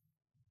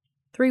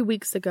 3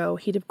 weeks ago,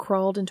 he'd have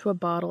crawled into a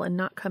bottle and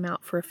not come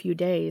out for a few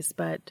days,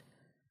 but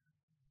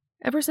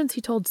ever since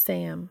he told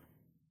Sam,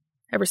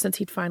 ever since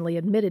he'd finally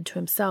admitted to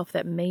himself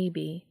that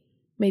maybe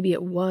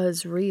it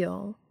was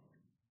real,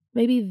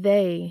 maybe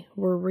they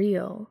were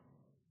real,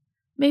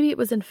 maybe it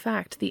was in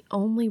fact the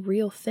only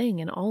real thing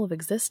in all of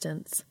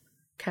existence,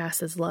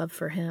 Cass's love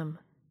for him.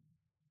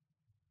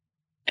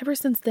 Ever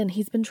since then,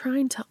 he's been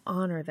trying to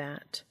honor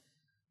that,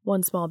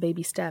 one small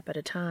baby step at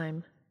a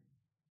time.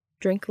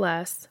 Drink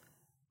less,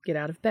 get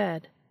out of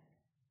bed,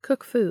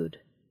 cook food,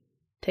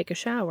 take a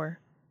shower,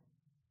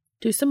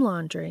 do some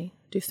laundry,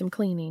 do some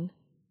cleaning.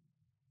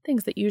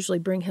 Things that usually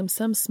bring him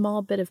some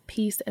small bit of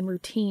peace and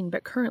routine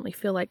but currently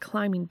feel like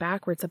climbing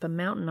backwards up a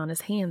mountain on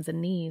his hands and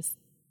knees.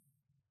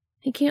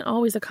 He can't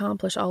always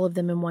accomplish all of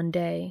them in one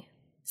day.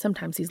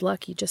 Sometimes he's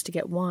lucky just to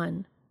get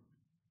one.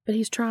 But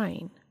he's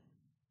trying.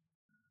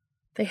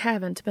 They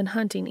haven't been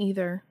hunting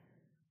either.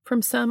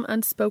 From some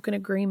unspoken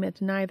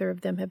agreement, neither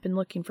of them have been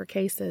looking for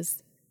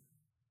cases.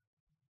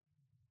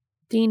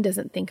 Dean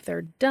doesn't think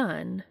they're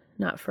done,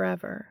 not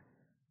forever.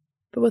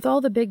 But with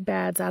all the big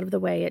bads out of the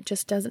way, it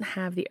just doesn't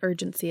have the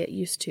urgency it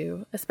used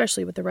to,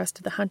 especially with the rest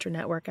of the Hunter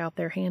Network out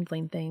there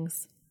handling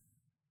things.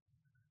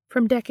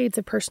 From decades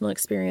of personal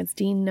experience,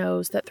 Dean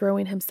knows that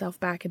throwing himself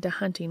back into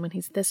hunting when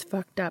he's this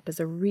fucked up is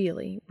a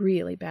really,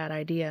 really bad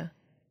idea.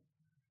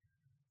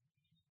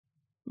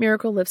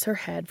 Miracle lifts her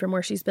head from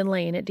where she's been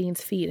laying at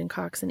Dean's feet and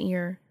cocks an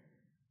ear.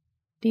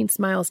 Dean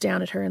smiles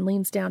down at her and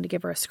leans down to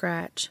give her a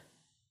scratch.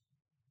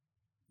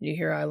 You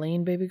hear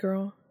Eileen, baby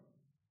girl?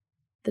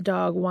 The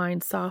dog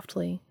whines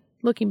softly,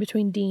 looking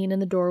between Dean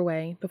and the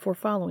doorway before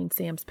following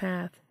Sam's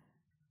path.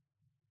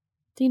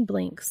 Dean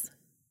blinks.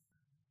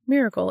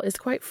 Miracle is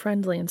quite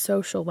friendly and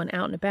social when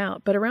out and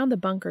about, but around the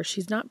bunker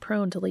she's not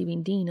prone to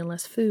leaving Dean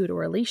unless food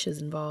or a leash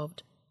is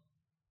involved.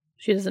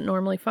 She doesn't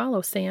normally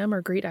follow Sam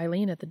or greet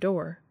Eileen at the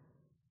door.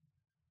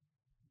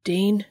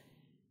 Dean?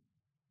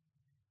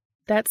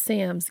 That's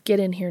Sam's get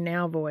in here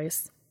now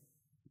voice.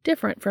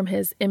 Different from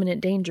his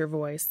imminent danger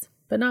voice,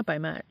 but not by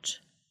much.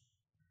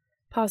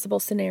 Possible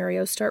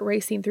scenarios start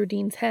racing through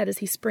Dean's head as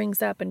he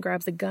springs up and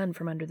grabs a gun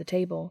from under the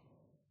table.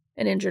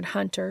 An injured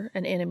hunter,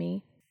 an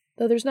enemy,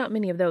 though there's not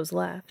many of those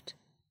left.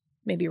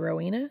 Maybe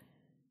Rowena?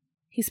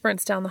 He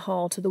sprints down the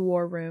hall to the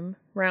war room,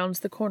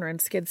 rounds the corner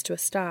and skids to a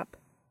stop.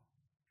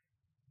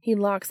 He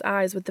locks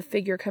eyes with the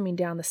figure coming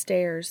down the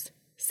stairs,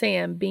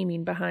 Sam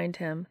beaming behind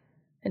him,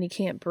 and he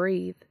can't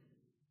breathe.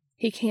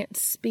 He can't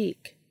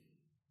speak.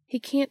 He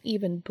can't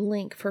even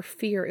blink for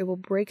fear it will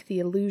break the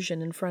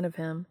illusion in front of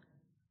him.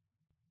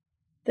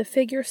 The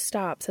figure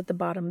stops at the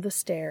bottom of the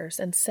stairs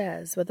and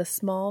says with a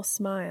small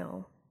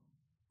smile,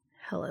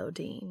 "Hello,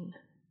 Dean."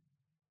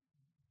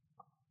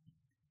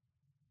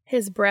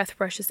 His breath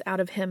rushes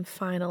out of him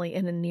finally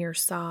in a near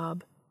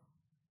sob.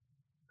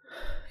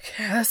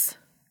 Cass?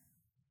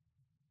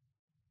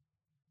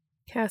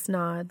 Cass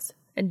nods,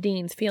 and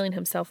Dean's feeling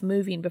himself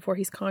moving before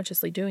he's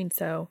consciously doing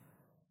so,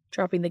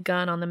 dropping the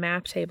gun on the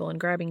map table and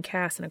grabbing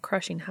Cass in a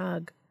crushing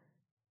hug.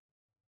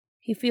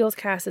 He feels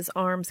Cass's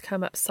arms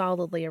come up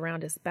solidly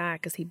around his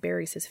back as he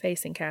buries his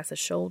face in Cass's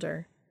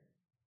shoulder.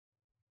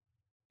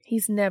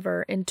 He's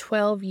never, in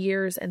 12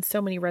 years and so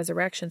many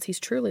resurrections he's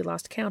truly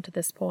lost count at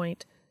this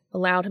point,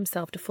 allowed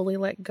himself to fully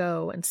let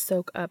go and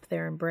soak up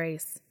their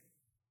embrace.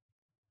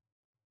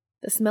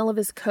 The smell of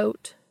his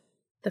coat,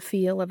 the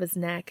feel of his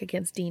neck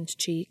against Dean's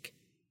cheek,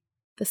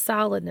 the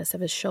solidness of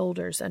his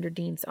shoulders under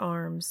Dean's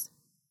arms,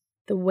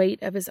 the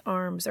weight of his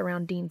arms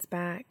around Dean's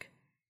back.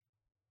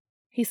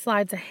 He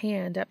slides a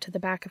hand up to the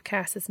back of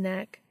Cass's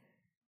neck,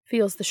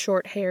 feels the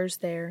short hairs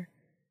there,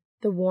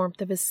 the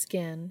warmth of his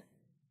skin,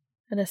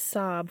 and a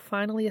sob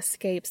finally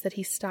escapes that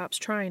he stops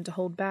trying to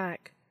hold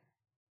back.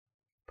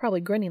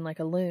 Probably grinning like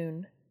a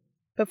loon,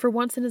 but for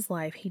once in his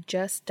life he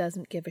just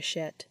doesn't give a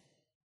shit.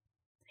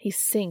 He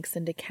sinks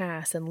into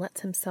Cass and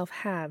lets himself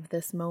have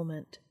this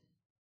moment.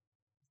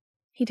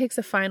 He takes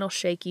a final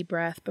shaky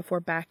breath before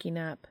backing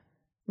up,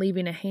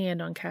 leaving a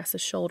hand on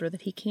Cass's shoulder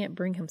that he can't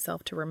bring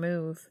himself to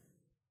remove.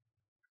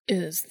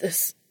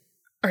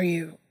 Are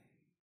you...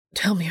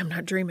 Tell me I'm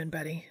not dreaming,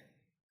 Betty.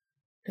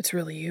 It's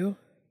really you?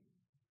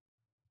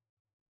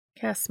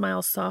 Cass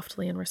smiles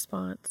softly in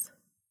response.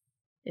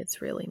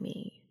 It's really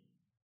me.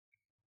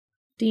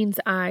 Dean's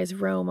eyes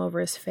roam over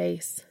his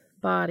face,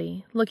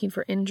 body, looking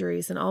for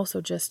injuries and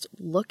also just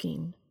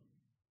looking.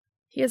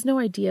 He has no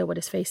idea what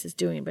his face is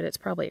doing, but it's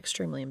probably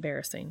extremely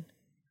embarrassing.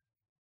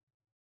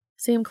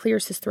 Sam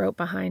clears his throat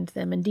behind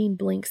them, and Dean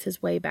blinks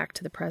his way back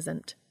to the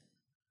present.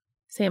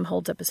 Sam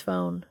holds up his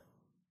phone.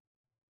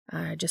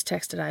 I just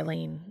texted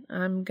Eileen.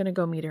 I'm gonna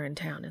go meet her in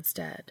town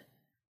instead.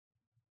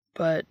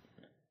 But,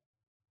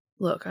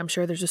 look, I'm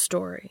sure there's a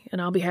story,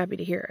 and I'll be happy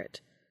to hear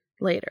it.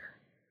 Later.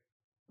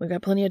 We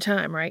got plenty of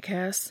time, right,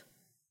 Cass?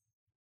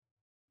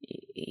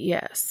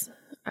 Yes,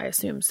 I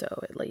assume so,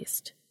 at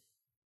least.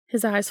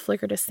 His eyes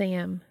flicker to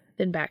Sam,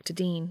 then back to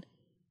Dean.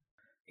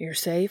 You're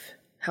safe?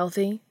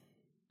 Healthy?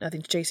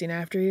 Nothing's chasing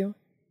after you?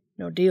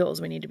 No deals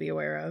we need to be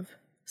aware of?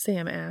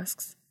 Sam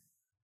asks.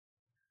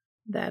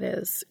 That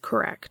is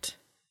correct.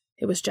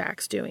 It was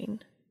Jack's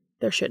doing.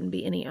 There shouldn't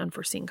be any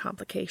unforeseen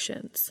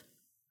complications.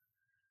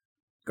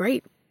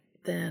 Great.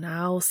 Then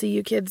I'll see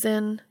you kids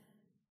in...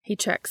 He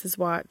checks his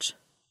watch.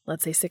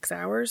 Let's say 6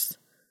 hours.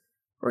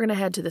 We're gonna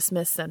head to the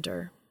Smith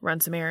Center, run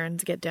some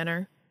errands, get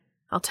dinner.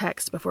 I'll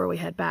text before we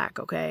head back,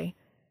 okay?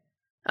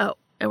 Oh,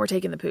 and we're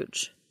taking the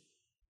pooch.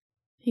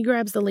 He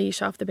grabs the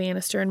leash off the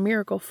banister, and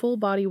Miracle full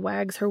body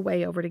wags her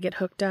way over to get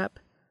hooked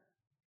up.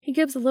 He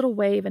gives a little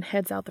wave and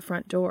heads out the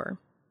front door.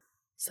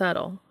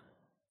 Subtle.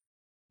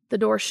 The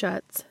door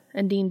shuts,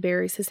 and Dean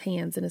buries his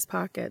hands in his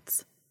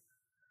pockets.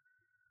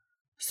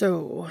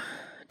 So,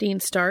 Dean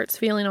starts,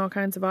 feeling all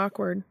kinds of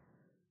awkward.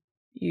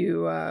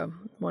 You,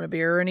 want a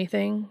beer or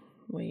anything?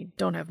 We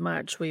don't have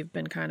much. We've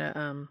been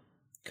kinda,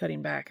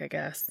 cutting back, I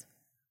guess.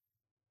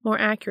 More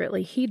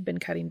accurately, he'd been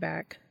cutting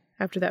back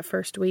after that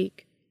first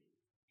week.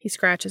 He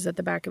scratches at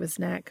the back of his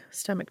neck,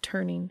 stomach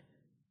turning.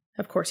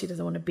 Of course he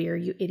doesn't want a beer,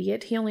 you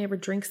idiot. He only ever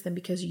drinks them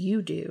because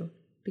you do.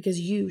 Because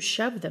you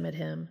shove them at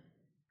him.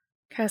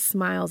 Cass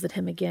smiles at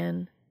him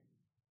again.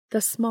 The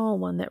small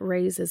one that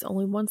raises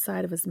only one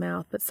side of his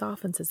mouth but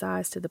softens his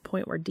eyes to the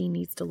point where Dean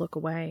needs to look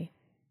away.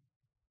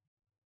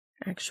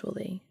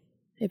 Actually,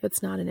 if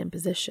it's not an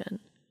imposition,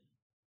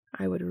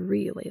 I would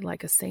really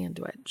like a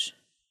sandwich.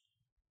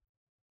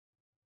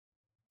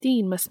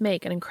 Dean must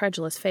make an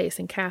incredulous face,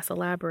 and Cass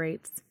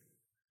elaborates.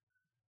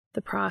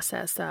 The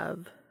process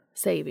of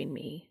saving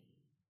me,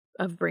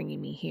 of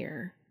bringing me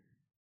here.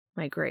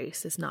 My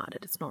grace is not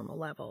at its normal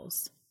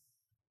levels.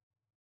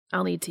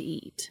 I'll need to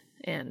eat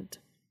and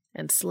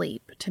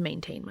sleep to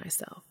maintain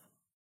myself.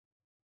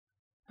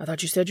 I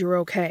thought you said you were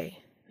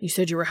okay. You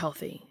said you were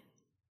healthy.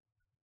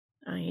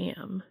 I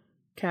am,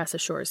 Cass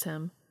assures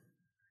him.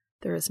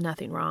 There is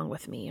nothing wrong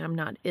with me. I'm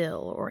not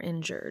ill or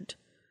injured.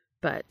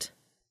 But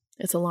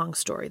it's a long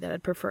story that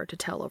I'd prefer to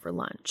tell over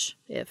lunch,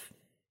 if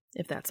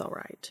that's all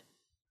right.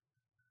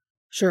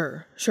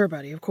 Sure,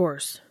 buddy, of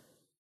course.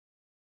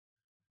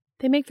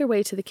 They make their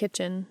way to the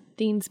kitchen,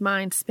 Dean's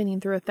mind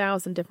spinning through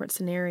 1,000 different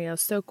scenarios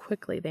so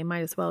quickly they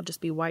might as well just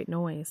be white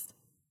noise.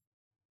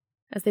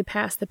 As they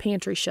pass the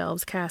pantry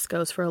shelves, Cass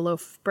goes for a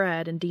loaf of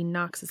bread, and Dean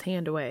knocks his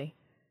hand away.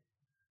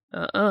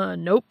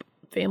 Nope.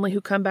 Family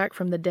who come back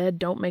from the dead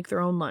don't make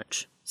their own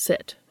lunch.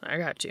 Sit. I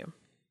got you.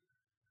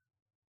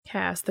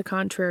 Cass, the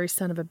contrary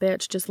son of a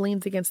bitch, just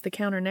leans against the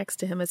counter next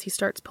to him as he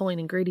starts pulling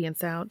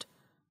ingredients out.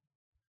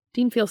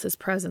 Dean feels his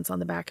presence on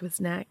the back of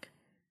his neck,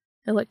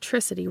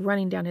 electricity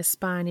running down his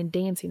spine and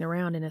dancing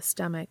around in his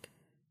stomach.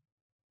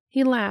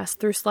 He lasts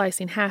through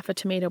slicing half a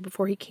tomato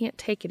before he can't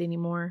take it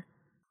anymore.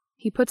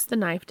 He puts the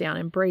knife down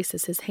and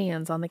braces his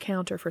hands on the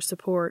counter for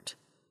support.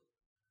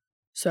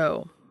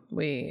 So,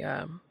 we,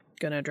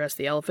 gonna address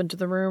the elephant in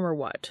the room or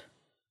what?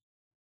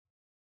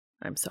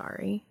 I'm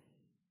sorry.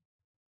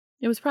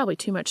 It was probably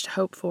too much to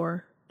hope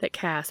for, that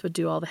Cass would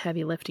do all the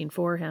heavy lifting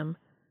for him.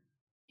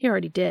 He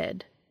already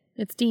did.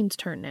 It's Dean's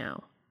turn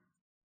now.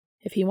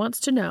 If he wants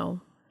to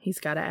know, he's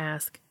got to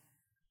ask.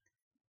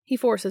 He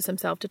forces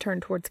himself to turn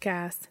towards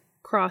Cass,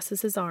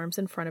 crosses his arms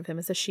in front of him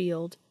as a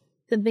shield,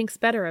 then thinks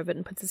better of it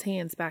and puts his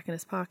hands back in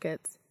his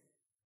pockets.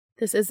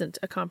 This isn't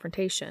a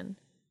confrontation.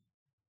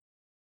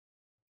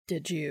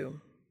 Did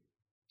you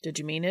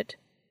mean it?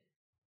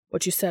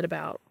 What you said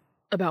about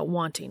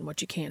wanting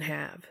what you can't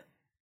have?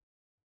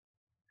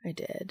 I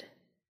did.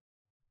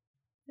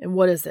 And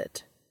what is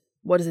it?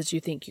 What is it you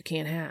think you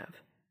can't have?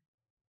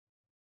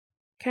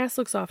 Cass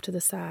looks off to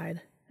the side,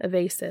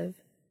 evasive.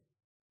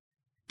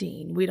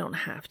 Dean, we don't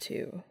have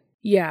to.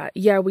 Yeah,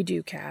 we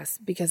do, Cass,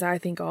 because I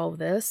think all of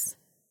this,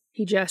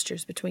 he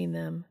gestures between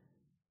them,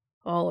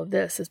 all of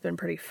this has been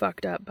pretty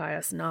fucked up by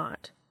us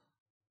not.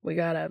 We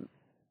gotta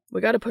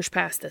push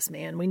past this,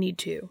 man. We need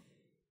to.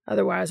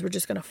 Otherwise, we're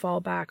just gonna fall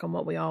back on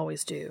what we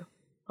always do,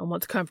 on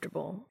what's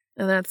comfortable.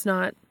 And that's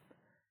not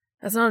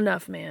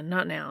enough, man.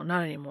 Not now,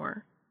 not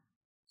anymore.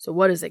 So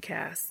what is it,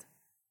 Cass?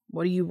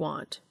 What do you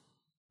want?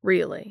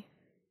 Really?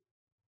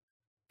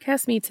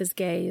 Cass meets his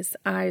gaze,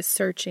 eyes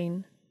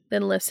searching,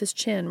 then lifts his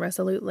chin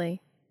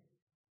resolutely.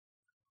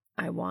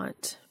 I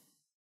want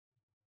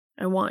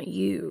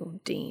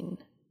you, Dean.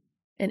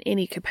 In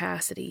any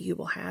capacity you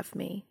will have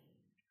me.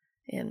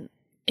 In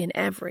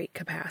every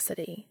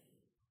capacity.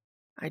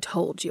 I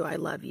told you I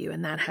love you,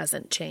 and that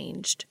hasn't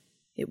changed.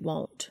 It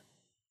won't.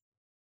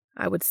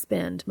 I would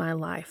spend my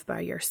life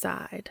by your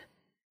side,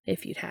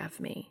 if you'd have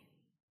me.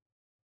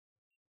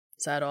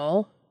 Is that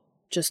all?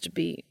 Just to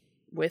be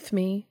with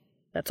me?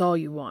 That's all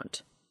you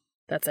want?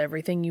 That's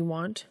everything you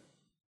want?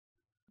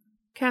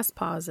 Cass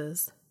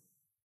pauses.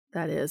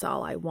 That is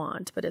all I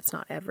want, but it's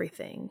not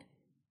everything.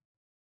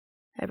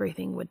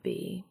 Everything would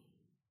be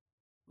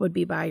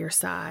by your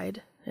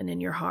side and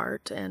in your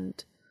heart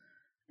and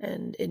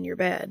in your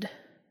bed.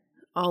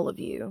 All of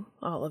you,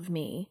 all of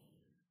me,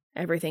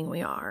 everything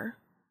we are.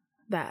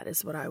 That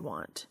is what I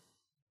want.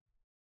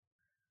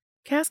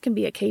 Cass can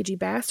be a cagey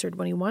bastard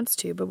when he wants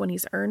to, but when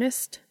he's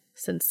earnest,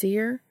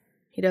 sincere,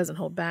 he doesn't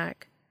hold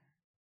back.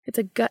 It's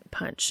a gut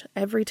punch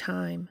every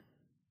time.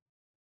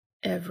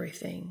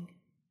 Everything.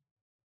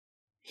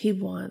 He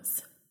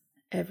wants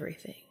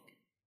everything.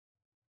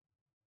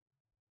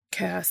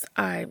 Cass,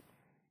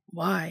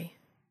 why?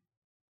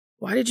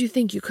 Why did you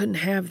think you couldn't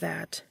have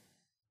that?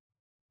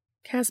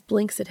 Cass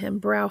blinks at him,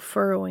 brow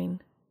furrowing.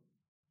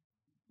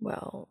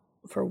 Well,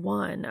 for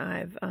one,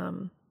 I've,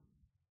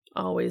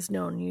 always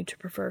known you to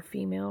prefer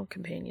female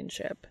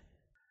companionship,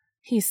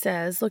 he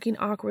says, looking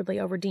awkwardly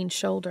over Dean's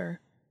shoulder.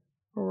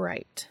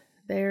 Right,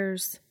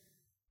 there's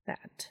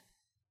that.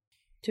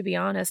 To be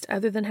honest,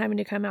 other than having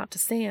to come out to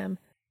Sam,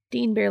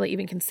 Dean barely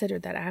even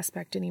considered that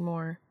aspect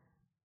anymore.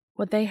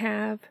 What they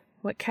have,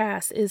 what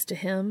Cass is to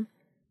him,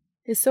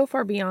 is so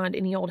far beyond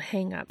any old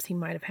hang-ups he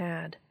might have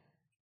had.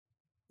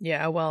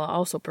 Yeah, well, I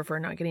also prefer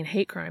not getting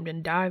hate-crimed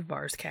in dive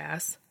bars,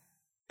 Cass.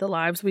 The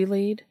lives we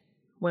lead,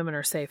 women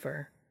are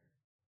safer.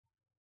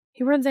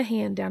 He runs a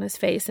hand down his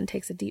face and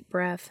takes a deep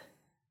breath.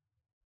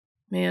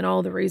 Man,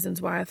 all the reasons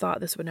why I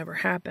thought this would never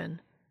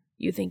happen,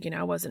 you thinking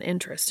I wasn't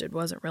interested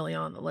wasn't really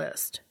on the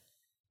list.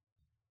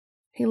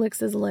 He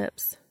licks his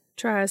lips,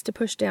 tries to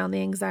push down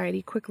the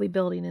anxiety quickly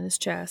building in his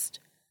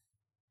chest.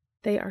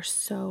 They are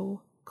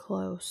so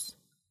close.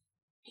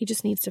 He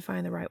just needs to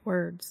find the right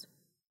words.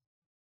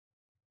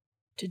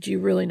 Did you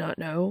really not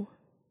know?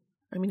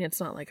 I mean, it's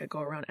not like I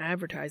go around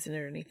advertising it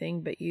or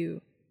anything, but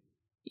you've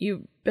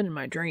been in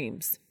my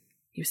dreams.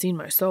 You've seen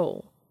my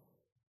soul.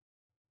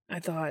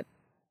 I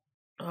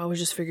always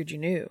just figured you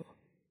knew.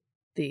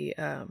 The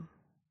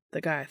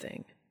guy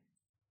thing.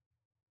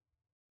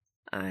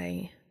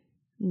 I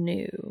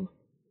knew,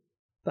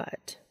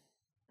 but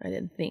I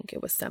didn't think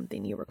it was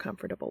something you were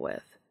comfortable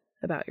with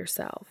about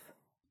yourself.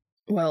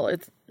 Well,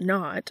 it's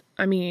not.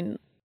 I mean,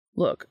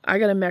 look, I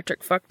got a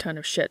metric fuck ton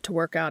of shit to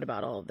work out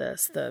about all of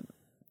this. The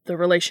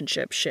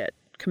relationship shit,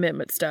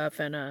 commitment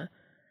stuff, and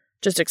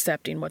just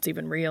accepting what's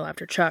even real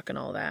after Chuck and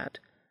all that.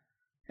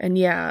 And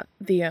yeah,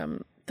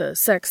 the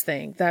sex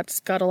thing,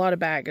 that's got a lot of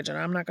baggage, and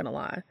I'm not gonna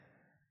lie.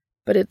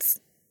 But it's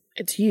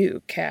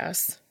you,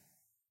 Cass.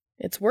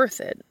 It's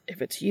worth it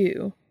if it's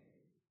you.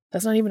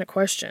 That's not even a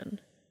question.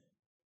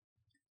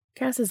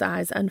 Cass's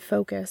eyes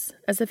unfocus,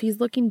 as if he's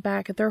looking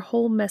back at their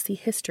whole messy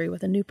history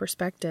with a new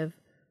perspective.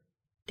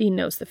 Dean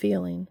knows the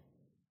feeling.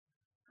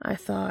 I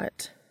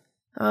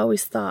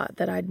always thought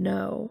that I'd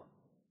know.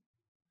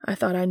 I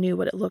thought I knew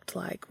what it looked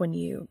like when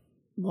you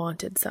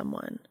wanted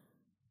someone.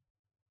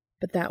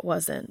 But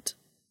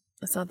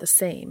that's not the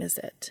same, is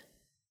it?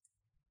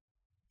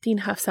 Dean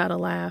huffs out a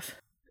laugh.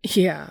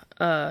 Yeah,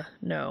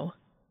 no.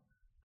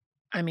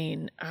 I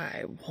mean,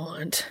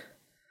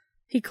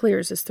 He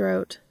clears his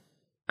throat.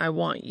 I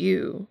want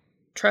you.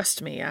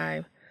 Trust me,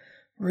 I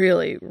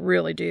really,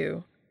 really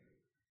do.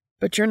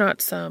 But you're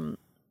not some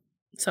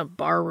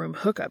barroom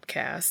hookup,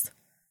 Cass.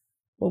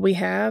 What we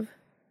have,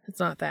 it's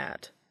not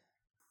that.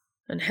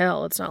 And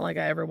hell, it's not like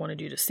I ever wanted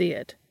you to see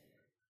it.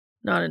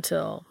 Not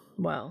until,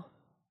 well...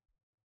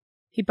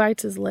 He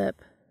bites his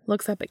lip,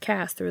 looks up at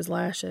Cass through his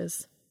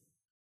lashes.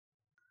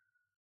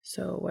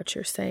 So what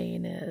you're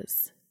saying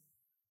is...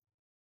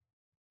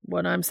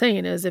 What I'm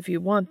saying is, if you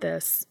want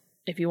this,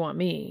 if you want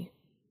me,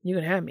 you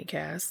can have me,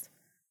 Cass.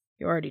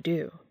 You already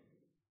do.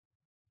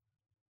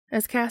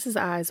 As Cass's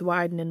eyes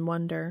widen in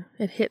wonder,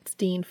 it hits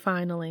Dean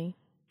finally,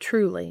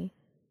 truly.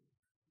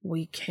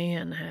 We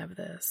can have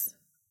this.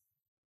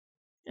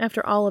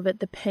 After all of it,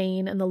 the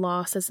pain and the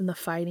losses and the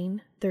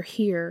fighting, they're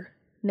here,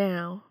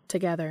 now,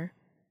 together.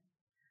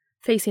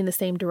 Facing the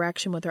same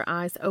direction with their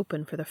eyes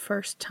open for the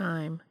first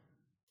time.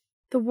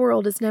 The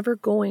world is never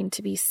going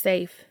to be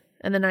safe,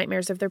 and the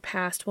nightmares of their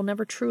past will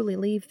never truly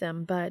leave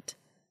them, but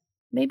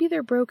maybe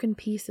their broken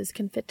pieces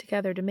can fit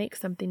together to make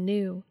something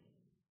new.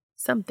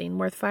 Something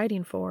worth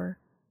fighting for.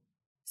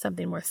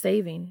 Something worth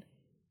saving.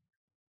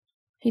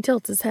 He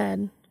tilts his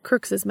head,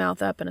 crooks his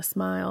mouth up in a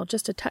smile,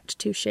 just a touch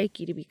too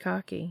shaky to be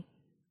cocky.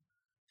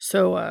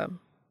 So,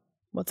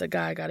 what's a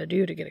guy gotta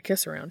do to get a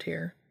kiss around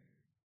here?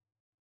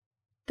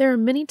 There are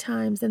many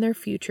times in their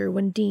future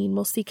when Dean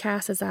will see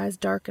Cass's eyes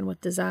darken with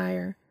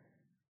desire.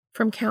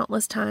 From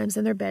countless times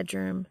in their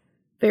bedroom,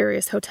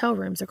 various hotel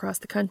rooms across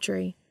the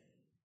country,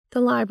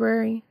 the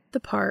library, the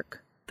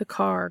park, the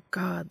car,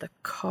 God, the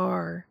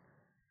car,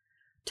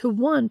 to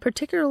one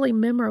particularly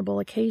memorable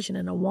occasion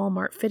in a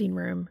Walmart fitting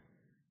room.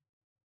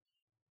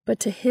 But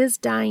to his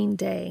dying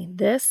day,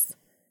 this,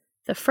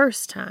 the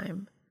first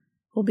time,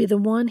 will be the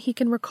one he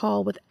can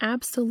recall with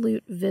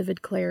absolute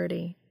vivid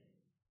clarity.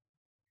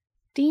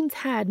 Dean's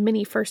had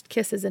many first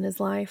kisses in his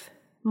life,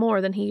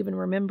 more than he even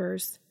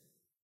remembers.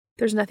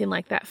 There's nothing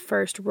like that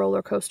first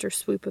roller coaster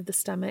swoop of the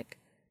stomach,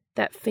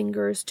 that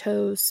fingers,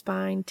 toes,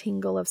 spine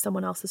tingle of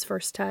someone else's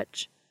first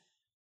touch.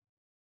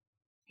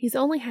 He's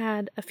only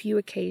had a few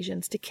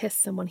occasions to kiss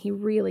someone he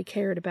really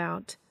cared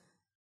about.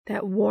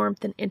 That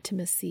warmth and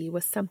intimacy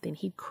was something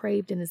he'd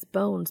craved in his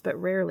bones but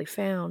rarely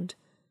found.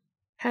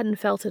 Hadn't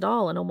felt at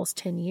all in almost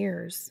 10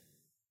 years.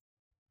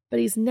 But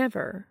he's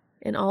never,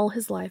 in all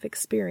his life,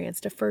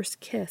 experienced a first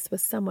kiss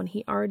with someone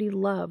he already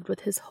loved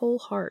with his whole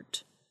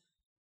heart.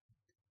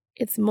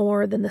 It's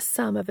more than the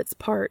sum of its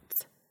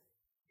parts.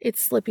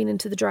 It's slipping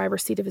into the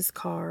driver's seat of his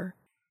car.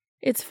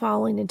 It's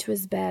falling into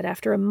his bed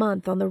after a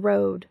month on the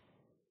road.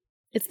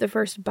 It's the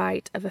first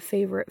bite of a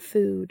favorite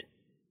food,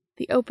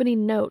 the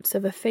opening notes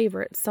of a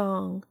favorite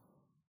song,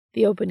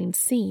 the opening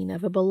scene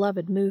of a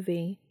beloved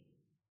movie.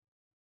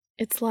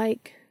 It's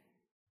like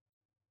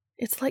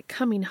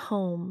coming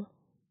home,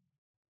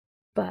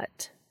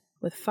 but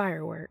with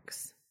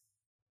fireworks.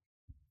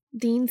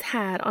 Dean's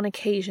had, on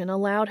occasion,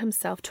 allowed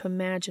himself to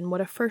imagine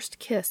what a first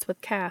kiss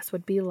with Cass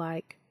would be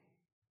like.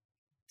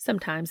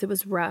 Sometimes it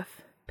was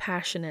rough,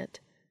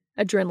 passionate,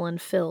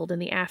 adrenaline-filled in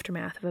the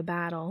aftermath of a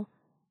battle.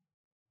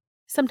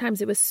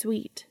 Sometimes it was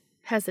sweet,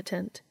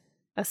 hesitant,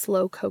 a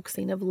slow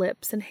coaxing of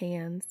lips and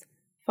hands,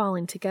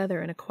 falling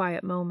together in a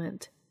quiet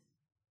moment.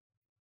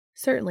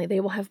 Certainly they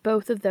will have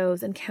both of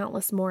those and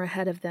countless more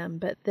ahead of them,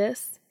 but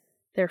this,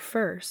 their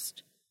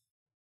first.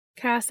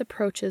 Cass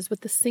approaches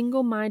with the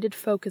single-minded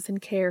focus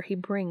and care he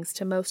brings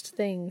to most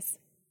things.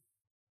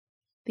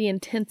 The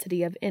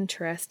intensity of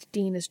interest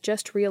Dean is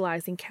just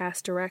realizing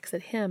Cass directs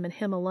at him and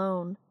him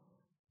alone,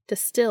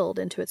 distilled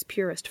into its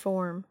purest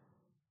form.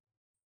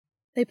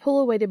 They pull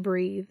away to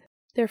breathe,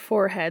 their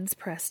foreheads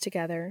pressed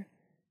together.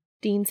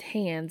 Dean's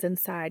hands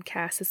inside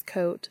Cass's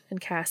coat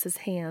and Cass's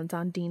hands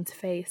on Dean's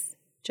face,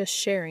 just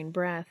sharing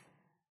breath.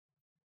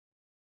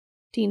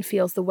 Dean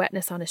feels the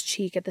wetness on his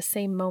cheek at the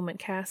same moment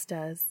Cass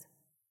does.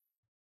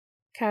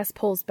 Cass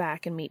pulls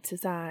back and meets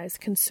his eyes,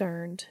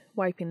 concerned,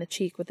 wiping the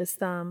cheek with his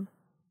thumb.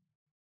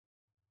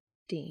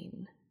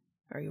 Dean,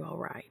 are you all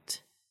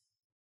right?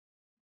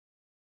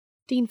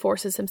 Dean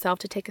forces himself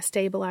to take a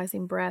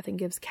stabilizing breath and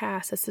gives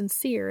Cass a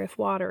sincere, if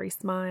watery,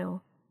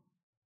 smile.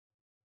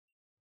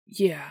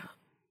 Yeah,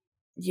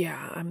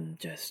 I'm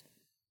just...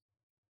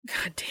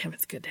 God damn,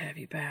 it's good to have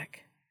you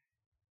back.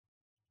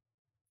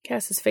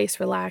 Cass's face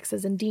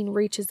relaxes, and Dean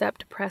reaches up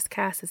to press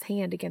Cass's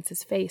hand against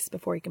his face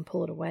before he can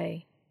pull it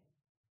away.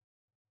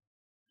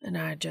 And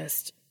I'm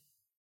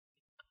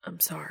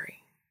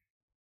sorry.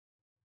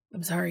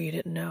 I'm sorry you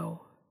didn't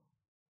know.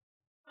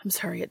 I'm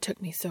sorry it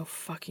took me so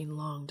fucking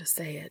long to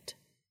say it.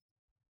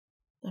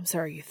 I'm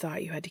sorry you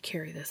thought you had to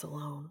carry this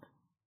alone.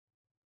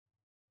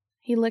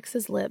 He licks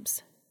his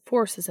lips,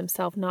 forces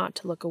himself not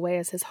to look away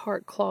as his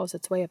heart claws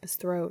its way up his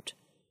throat.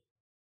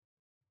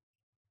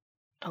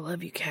 I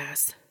love you,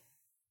 Cass.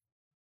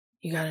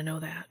 You gotta know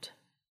that.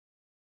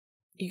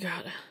 You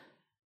gotta.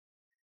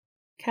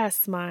 Cass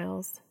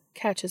smiles,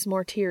 catches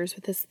more tears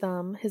with his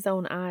thumb, his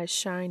own eyes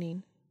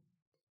shining.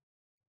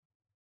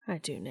 I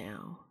do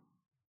now.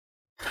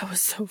 I was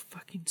so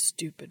fucking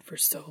stupid for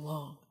so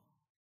long.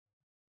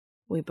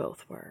 We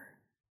both were.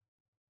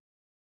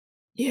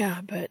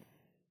 Yeah, but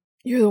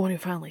you're the one who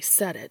finally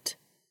said it.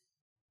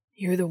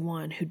 You're the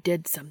one who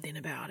did something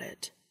about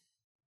it.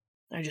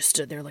 I just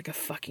stood there like a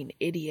fucking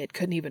idiot,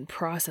 couldn't even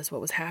process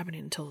what was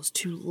happening until it was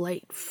too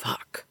late.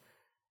 Fuck.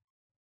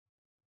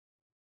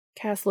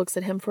 Cass looks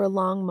at him for a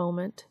long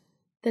moment,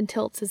 then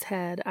tilts his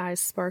head, eyes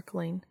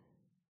sparkling.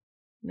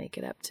 Make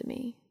it up to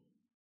me.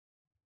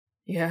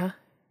 Yeah?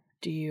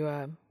 Do you,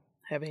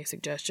 have any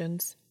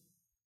suggestions?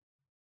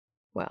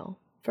 Well,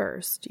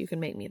 first, you can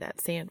make me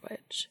that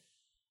sandwich.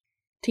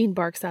 Dean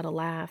barks out a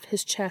laugh,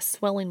 his chest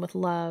swelling with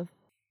love,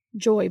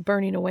 joy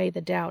burning away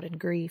the doubt and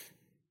grief.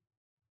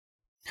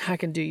 I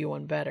can do you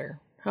one better.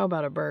 How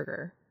about a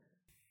burger?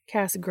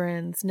 Cass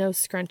grins, nose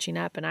scrunching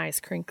up and eyes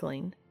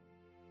crinkling.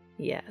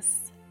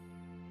 Yes.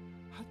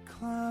 I'd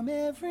climb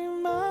every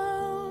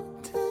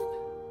mountain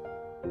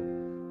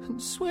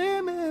and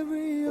swim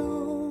every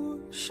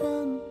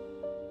ocean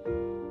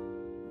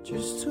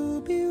just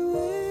to be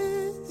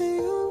with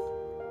you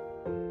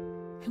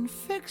and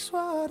fix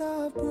what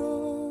I've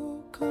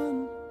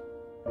broken.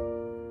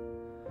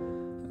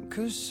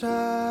 'Cause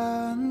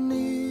I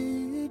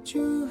need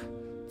you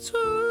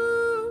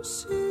to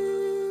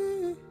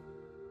see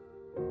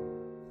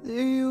that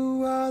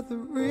you are the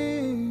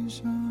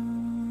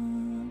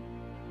reason.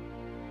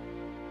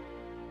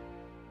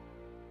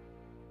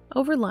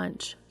 Over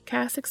lunch,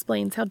 Cass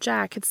explains how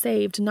Jack had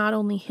saved not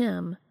only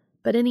him,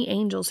 but any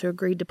angels who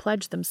agreed to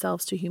pledge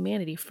themselves to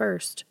humanity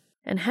first,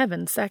 and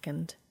heaven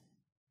second.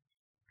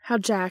 How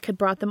Jack had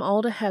brought them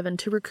all to heaven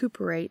to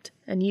recuperate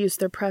and use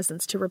their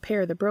presence to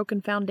repair the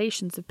broken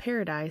foundations of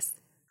paradise,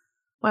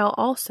 while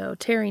also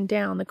tearing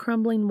down the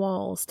crumbling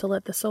walls to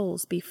let the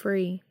souls be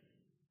free.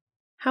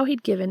 How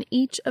he'd given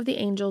each of the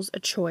angels a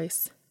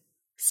choice: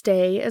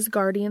 stay as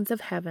guardians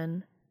of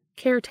heaven,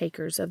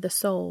 caretakers of the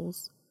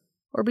souls,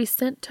 or be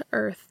sent to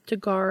earth to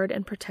guard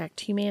and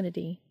protect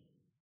humanity.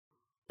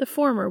 The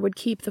former would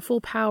keep the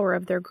full power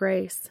of their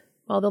grace,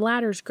 while the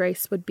latter's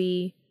grace would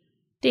be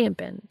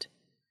dampened,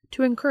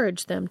 to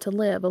encourage them to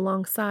live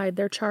alongside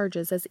their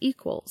charges as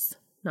equals,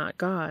 not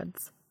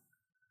gods.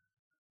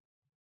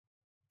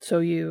 So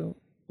you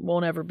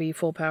won't ever be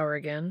full power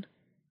again?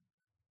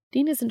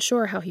 Dean isn't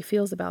sure how he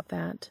feels about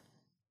that.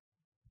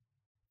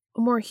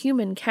 A more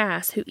human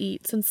Cass who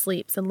eats and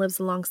sleeps and lives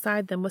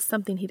alongside them was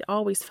something he'd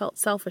always felt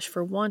selfish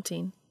for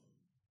wanting,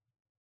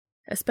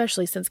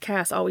 especially since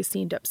Cass always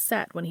seemed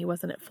upset when he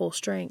wasn't at full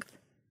strength.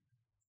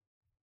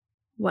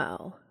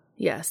 Well,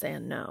 yes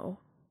and no.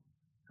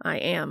 I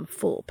am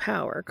full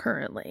power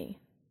currently.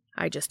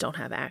 I just don't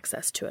have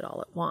access to it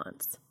all at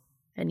once,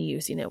 and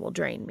using it will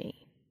drain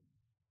me.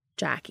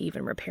 Jack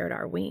even repaired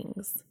our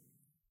wings.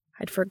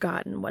 I'd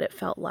forgotten what it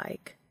felt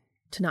like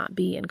to not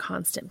be in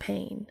constant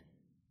pain.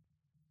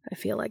 I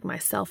feel like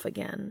myself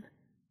again,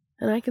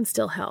 and I can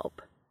still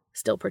help,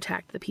 still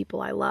protect the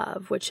people I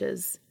love, which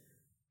is,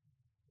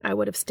 I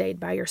would have stayed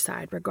by your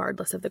side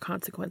regardless of the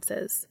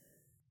consequences.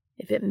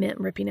 If it meant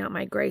ripping out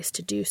my grace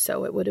to do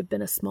so, it would have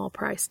been a small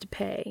price to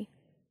pay.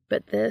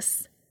 But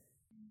this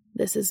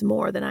is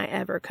more than I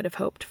ever could have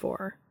hoped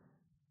for.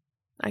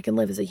 I can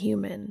live as a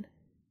human,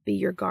 be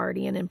your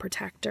guardian and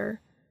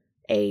protector,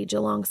 age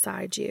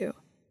alongside you,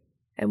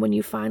 and when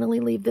you finally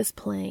leave this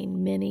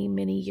plane many,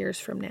 many years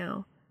from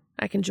now,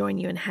 I can join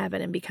you in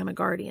heaven and become a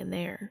guardian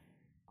there.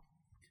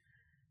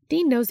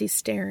 Dean knows he's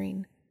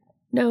staring,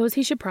 knows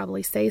he should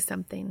probably say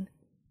something,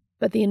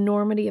 but the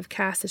enormity of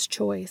Cass's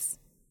choice,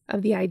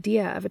 of the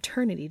idea of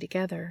eternity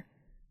together,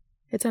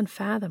 it's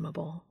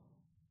unfathomable.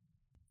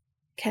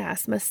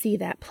 Cass must see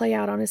that play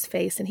out on his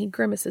face, and he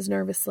grimaces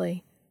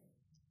nervously.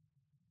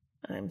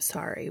 I'm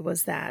sorry,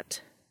 was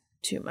that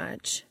too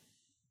much?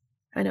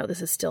 I know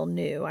this is still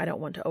new. I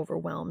don't want to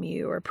overwhelm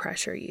you or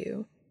pressure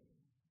you.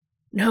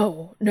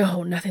 No,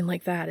 nothing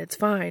like that. It's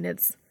fine.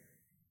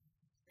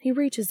 He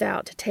reaches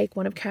out to take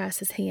one of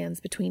Cass's hands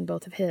between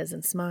both of his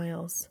and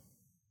smiles.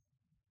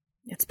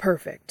 It's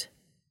perfect.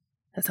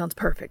 That sounds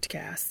perfect,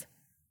 Cass.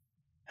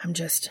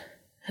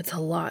 It's a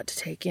lot to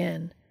take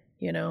in,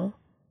 you know?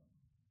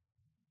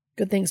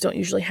 Good things don't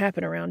usually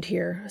happen around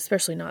here,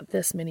 especially not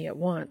this many at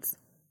once.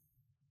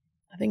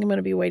 I think I'm going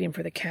to be waiting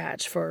for the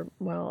catch for,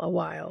 well, a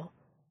while.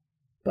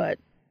 But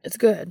it's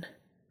good.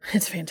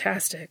 It's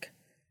fantastic.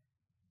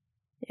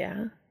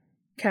 Yeah?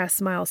 Cass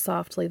smiles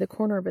softly, the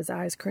corner of his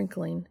eyes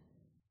crinkling.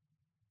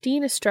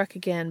 Dean is struck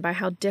again by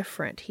how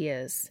different he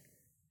is,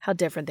 how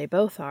different they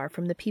both are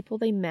from the people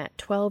they met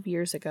 12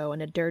 years ago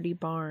in a dirty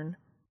barn,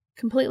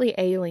 completely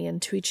alien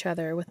to each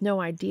other with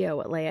no idea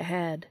what lay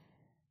ahead.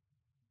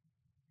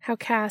 How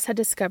Cass had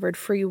discovered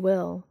free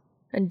will,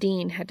 and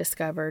Dean had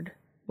discovered,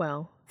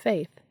 well,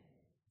 faith.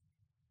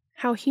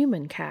 How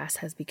human Cass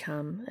has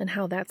become, and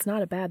how that's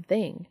not a bad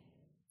thing.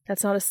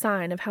 That's not a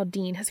sign of how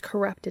Dean has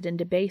corrupted and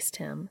debased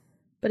him,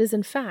 but is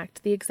in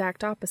fact the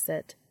exact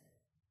opposite.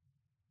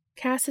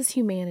 Cass's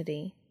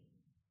humanity,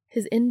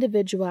 his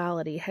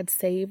individuality had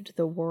saved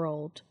the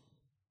world.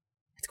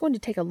 It's going to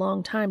take a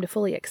long time to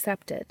fully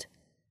accept it,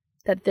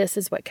 that this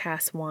is what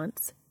Cass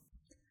wants.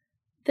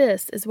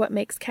 This is what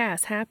makes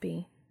Cass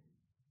happy.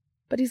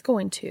 But he's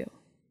going to.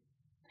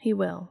 He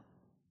will.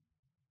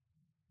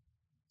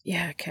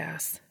 Yeah,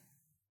 Cass.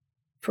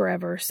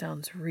 Forever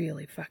sounds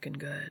really fucking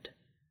good.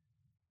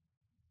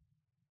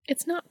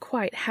 It's not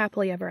quite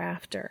happily ever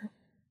after.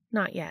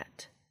 Not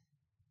yet.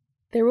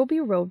 There will be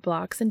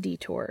roadblocks and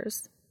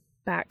detours,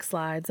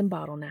 backslides and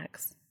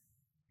bottlenecks.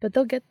 But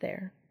they'll get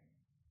there.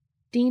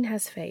 Dean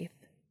has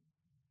faith.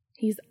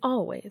 He's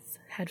always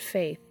had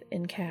faith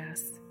in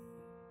Cass.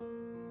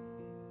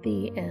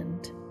 The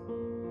end.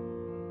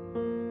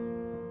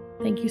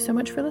 Thank you so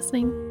much for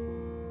listening.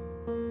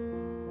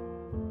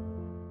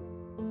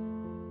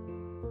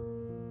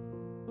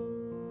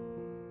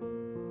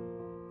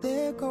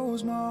 There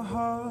goes my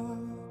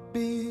heart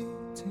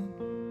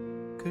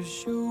beating,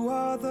 'cause you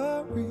are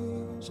the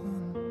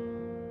reason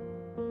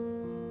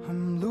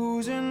I'm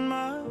losing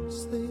my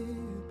sleep.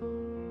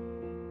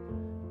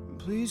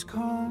 Please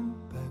come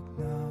back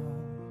now.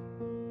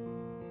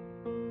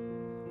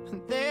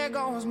 And there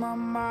goes my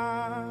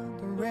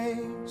mind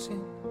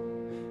racing,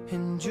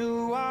 and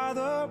you are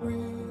the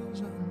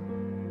reason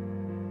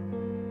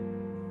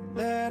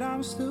that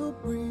I'm still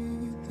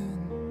breathing.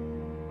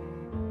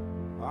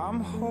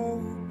 I'm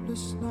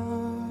hopeless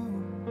now.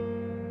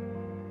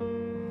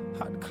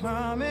 I'd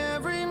climb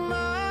every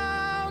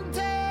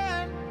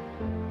mountain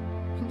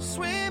and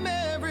swim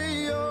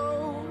every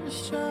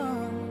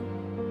ocean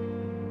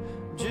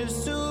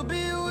just to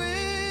be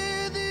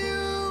with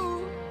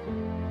you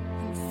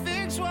and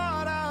fix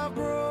what I've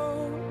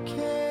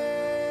broken.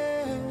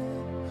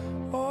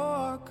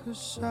 Oh,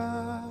 'cause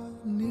I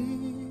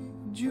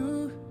need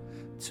you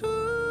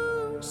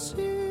to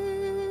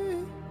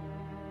see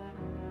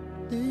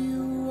that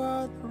you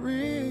are the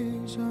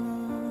reason.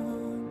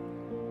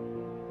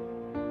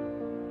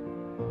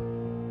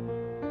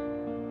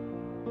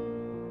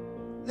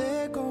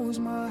 There goes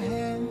my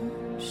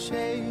hand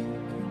shaking,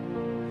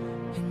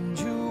 and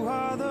you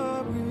are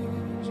the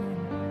reason.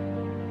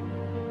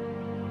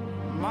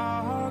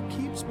 My heart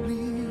keeps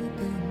bleeding,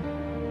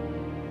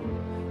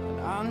 and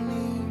I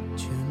need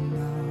you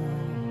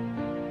now.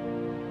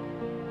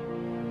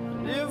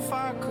 If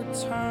I could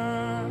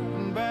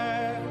turn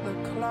back the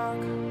clock,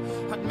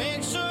 I'd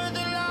make sure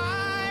the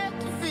light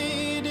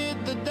defeated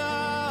the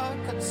dark.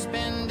 I'd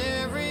spend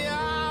every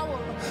hour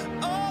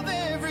of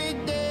every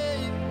day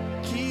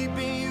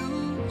keeping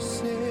you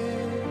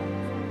safe,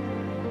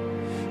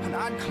 and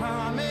I'd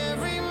climb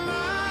every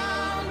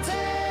mountain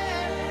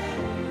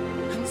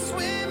and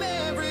swim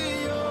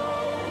every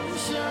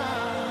ocean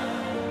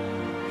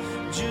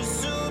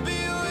just to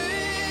be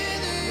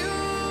with you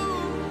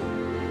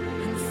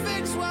and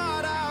fix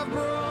what I've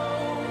broken.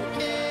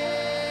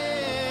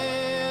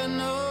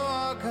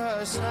 Oh,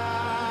 'cause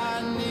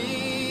I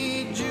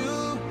need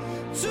you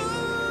to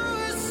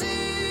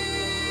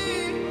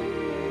see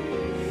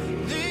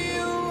that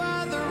you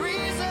are the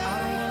reason. I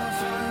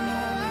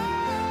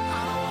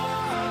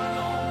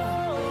don't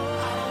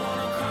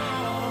wanna cry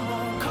no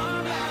more. Come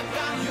back, I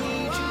need you.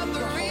 Are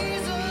the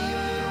reason.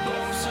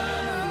 Closer,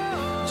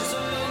 just a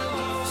little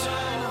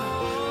closer.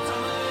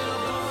 Come a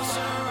little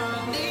closer. I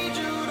need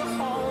you to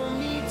hold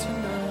me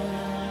tonight.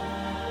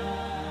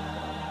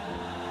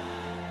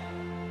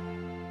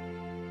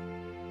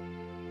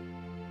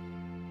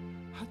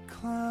 I'd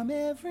climb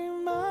every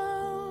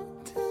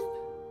mountain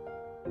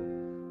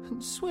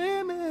and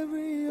swim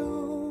every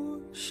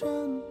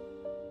ocean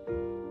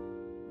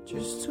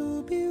just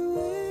to be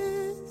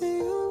with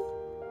you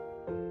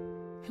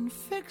and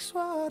fix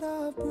what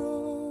I've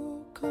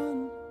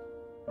broken.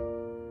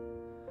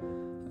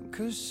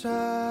 'Cause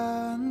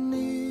I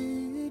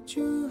need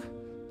you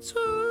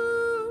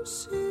to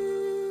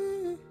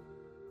see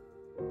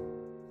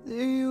that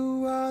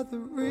you are the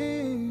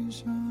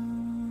reason.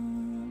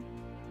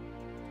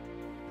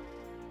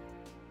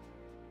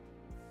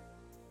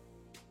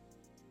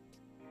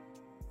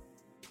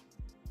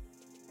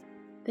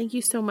 Thank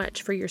you so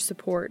much for your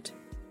support.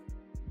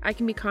 I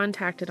can be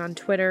contacted on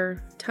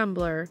Twitter,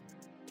 Tumblr,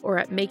 or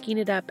at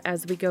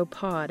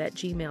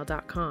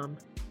makingitupaswegopod@gmail.com.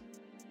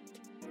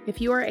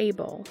 If you are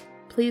able,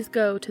 please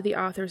go to the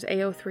author's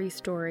AO3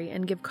 story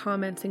and give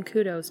comments and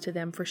kudos to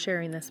them for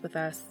sharing this with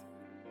us.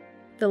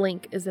 The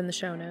link is in the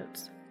show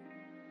notes.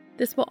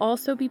 This will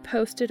also be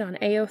posted on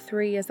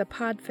AO3 as a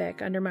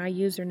podfic under my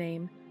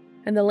username,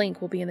 and the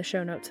link will be in the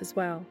show notes as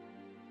well.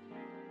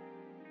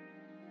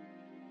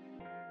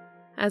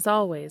 As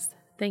always,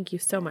 thank you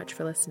so much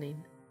for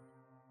listening.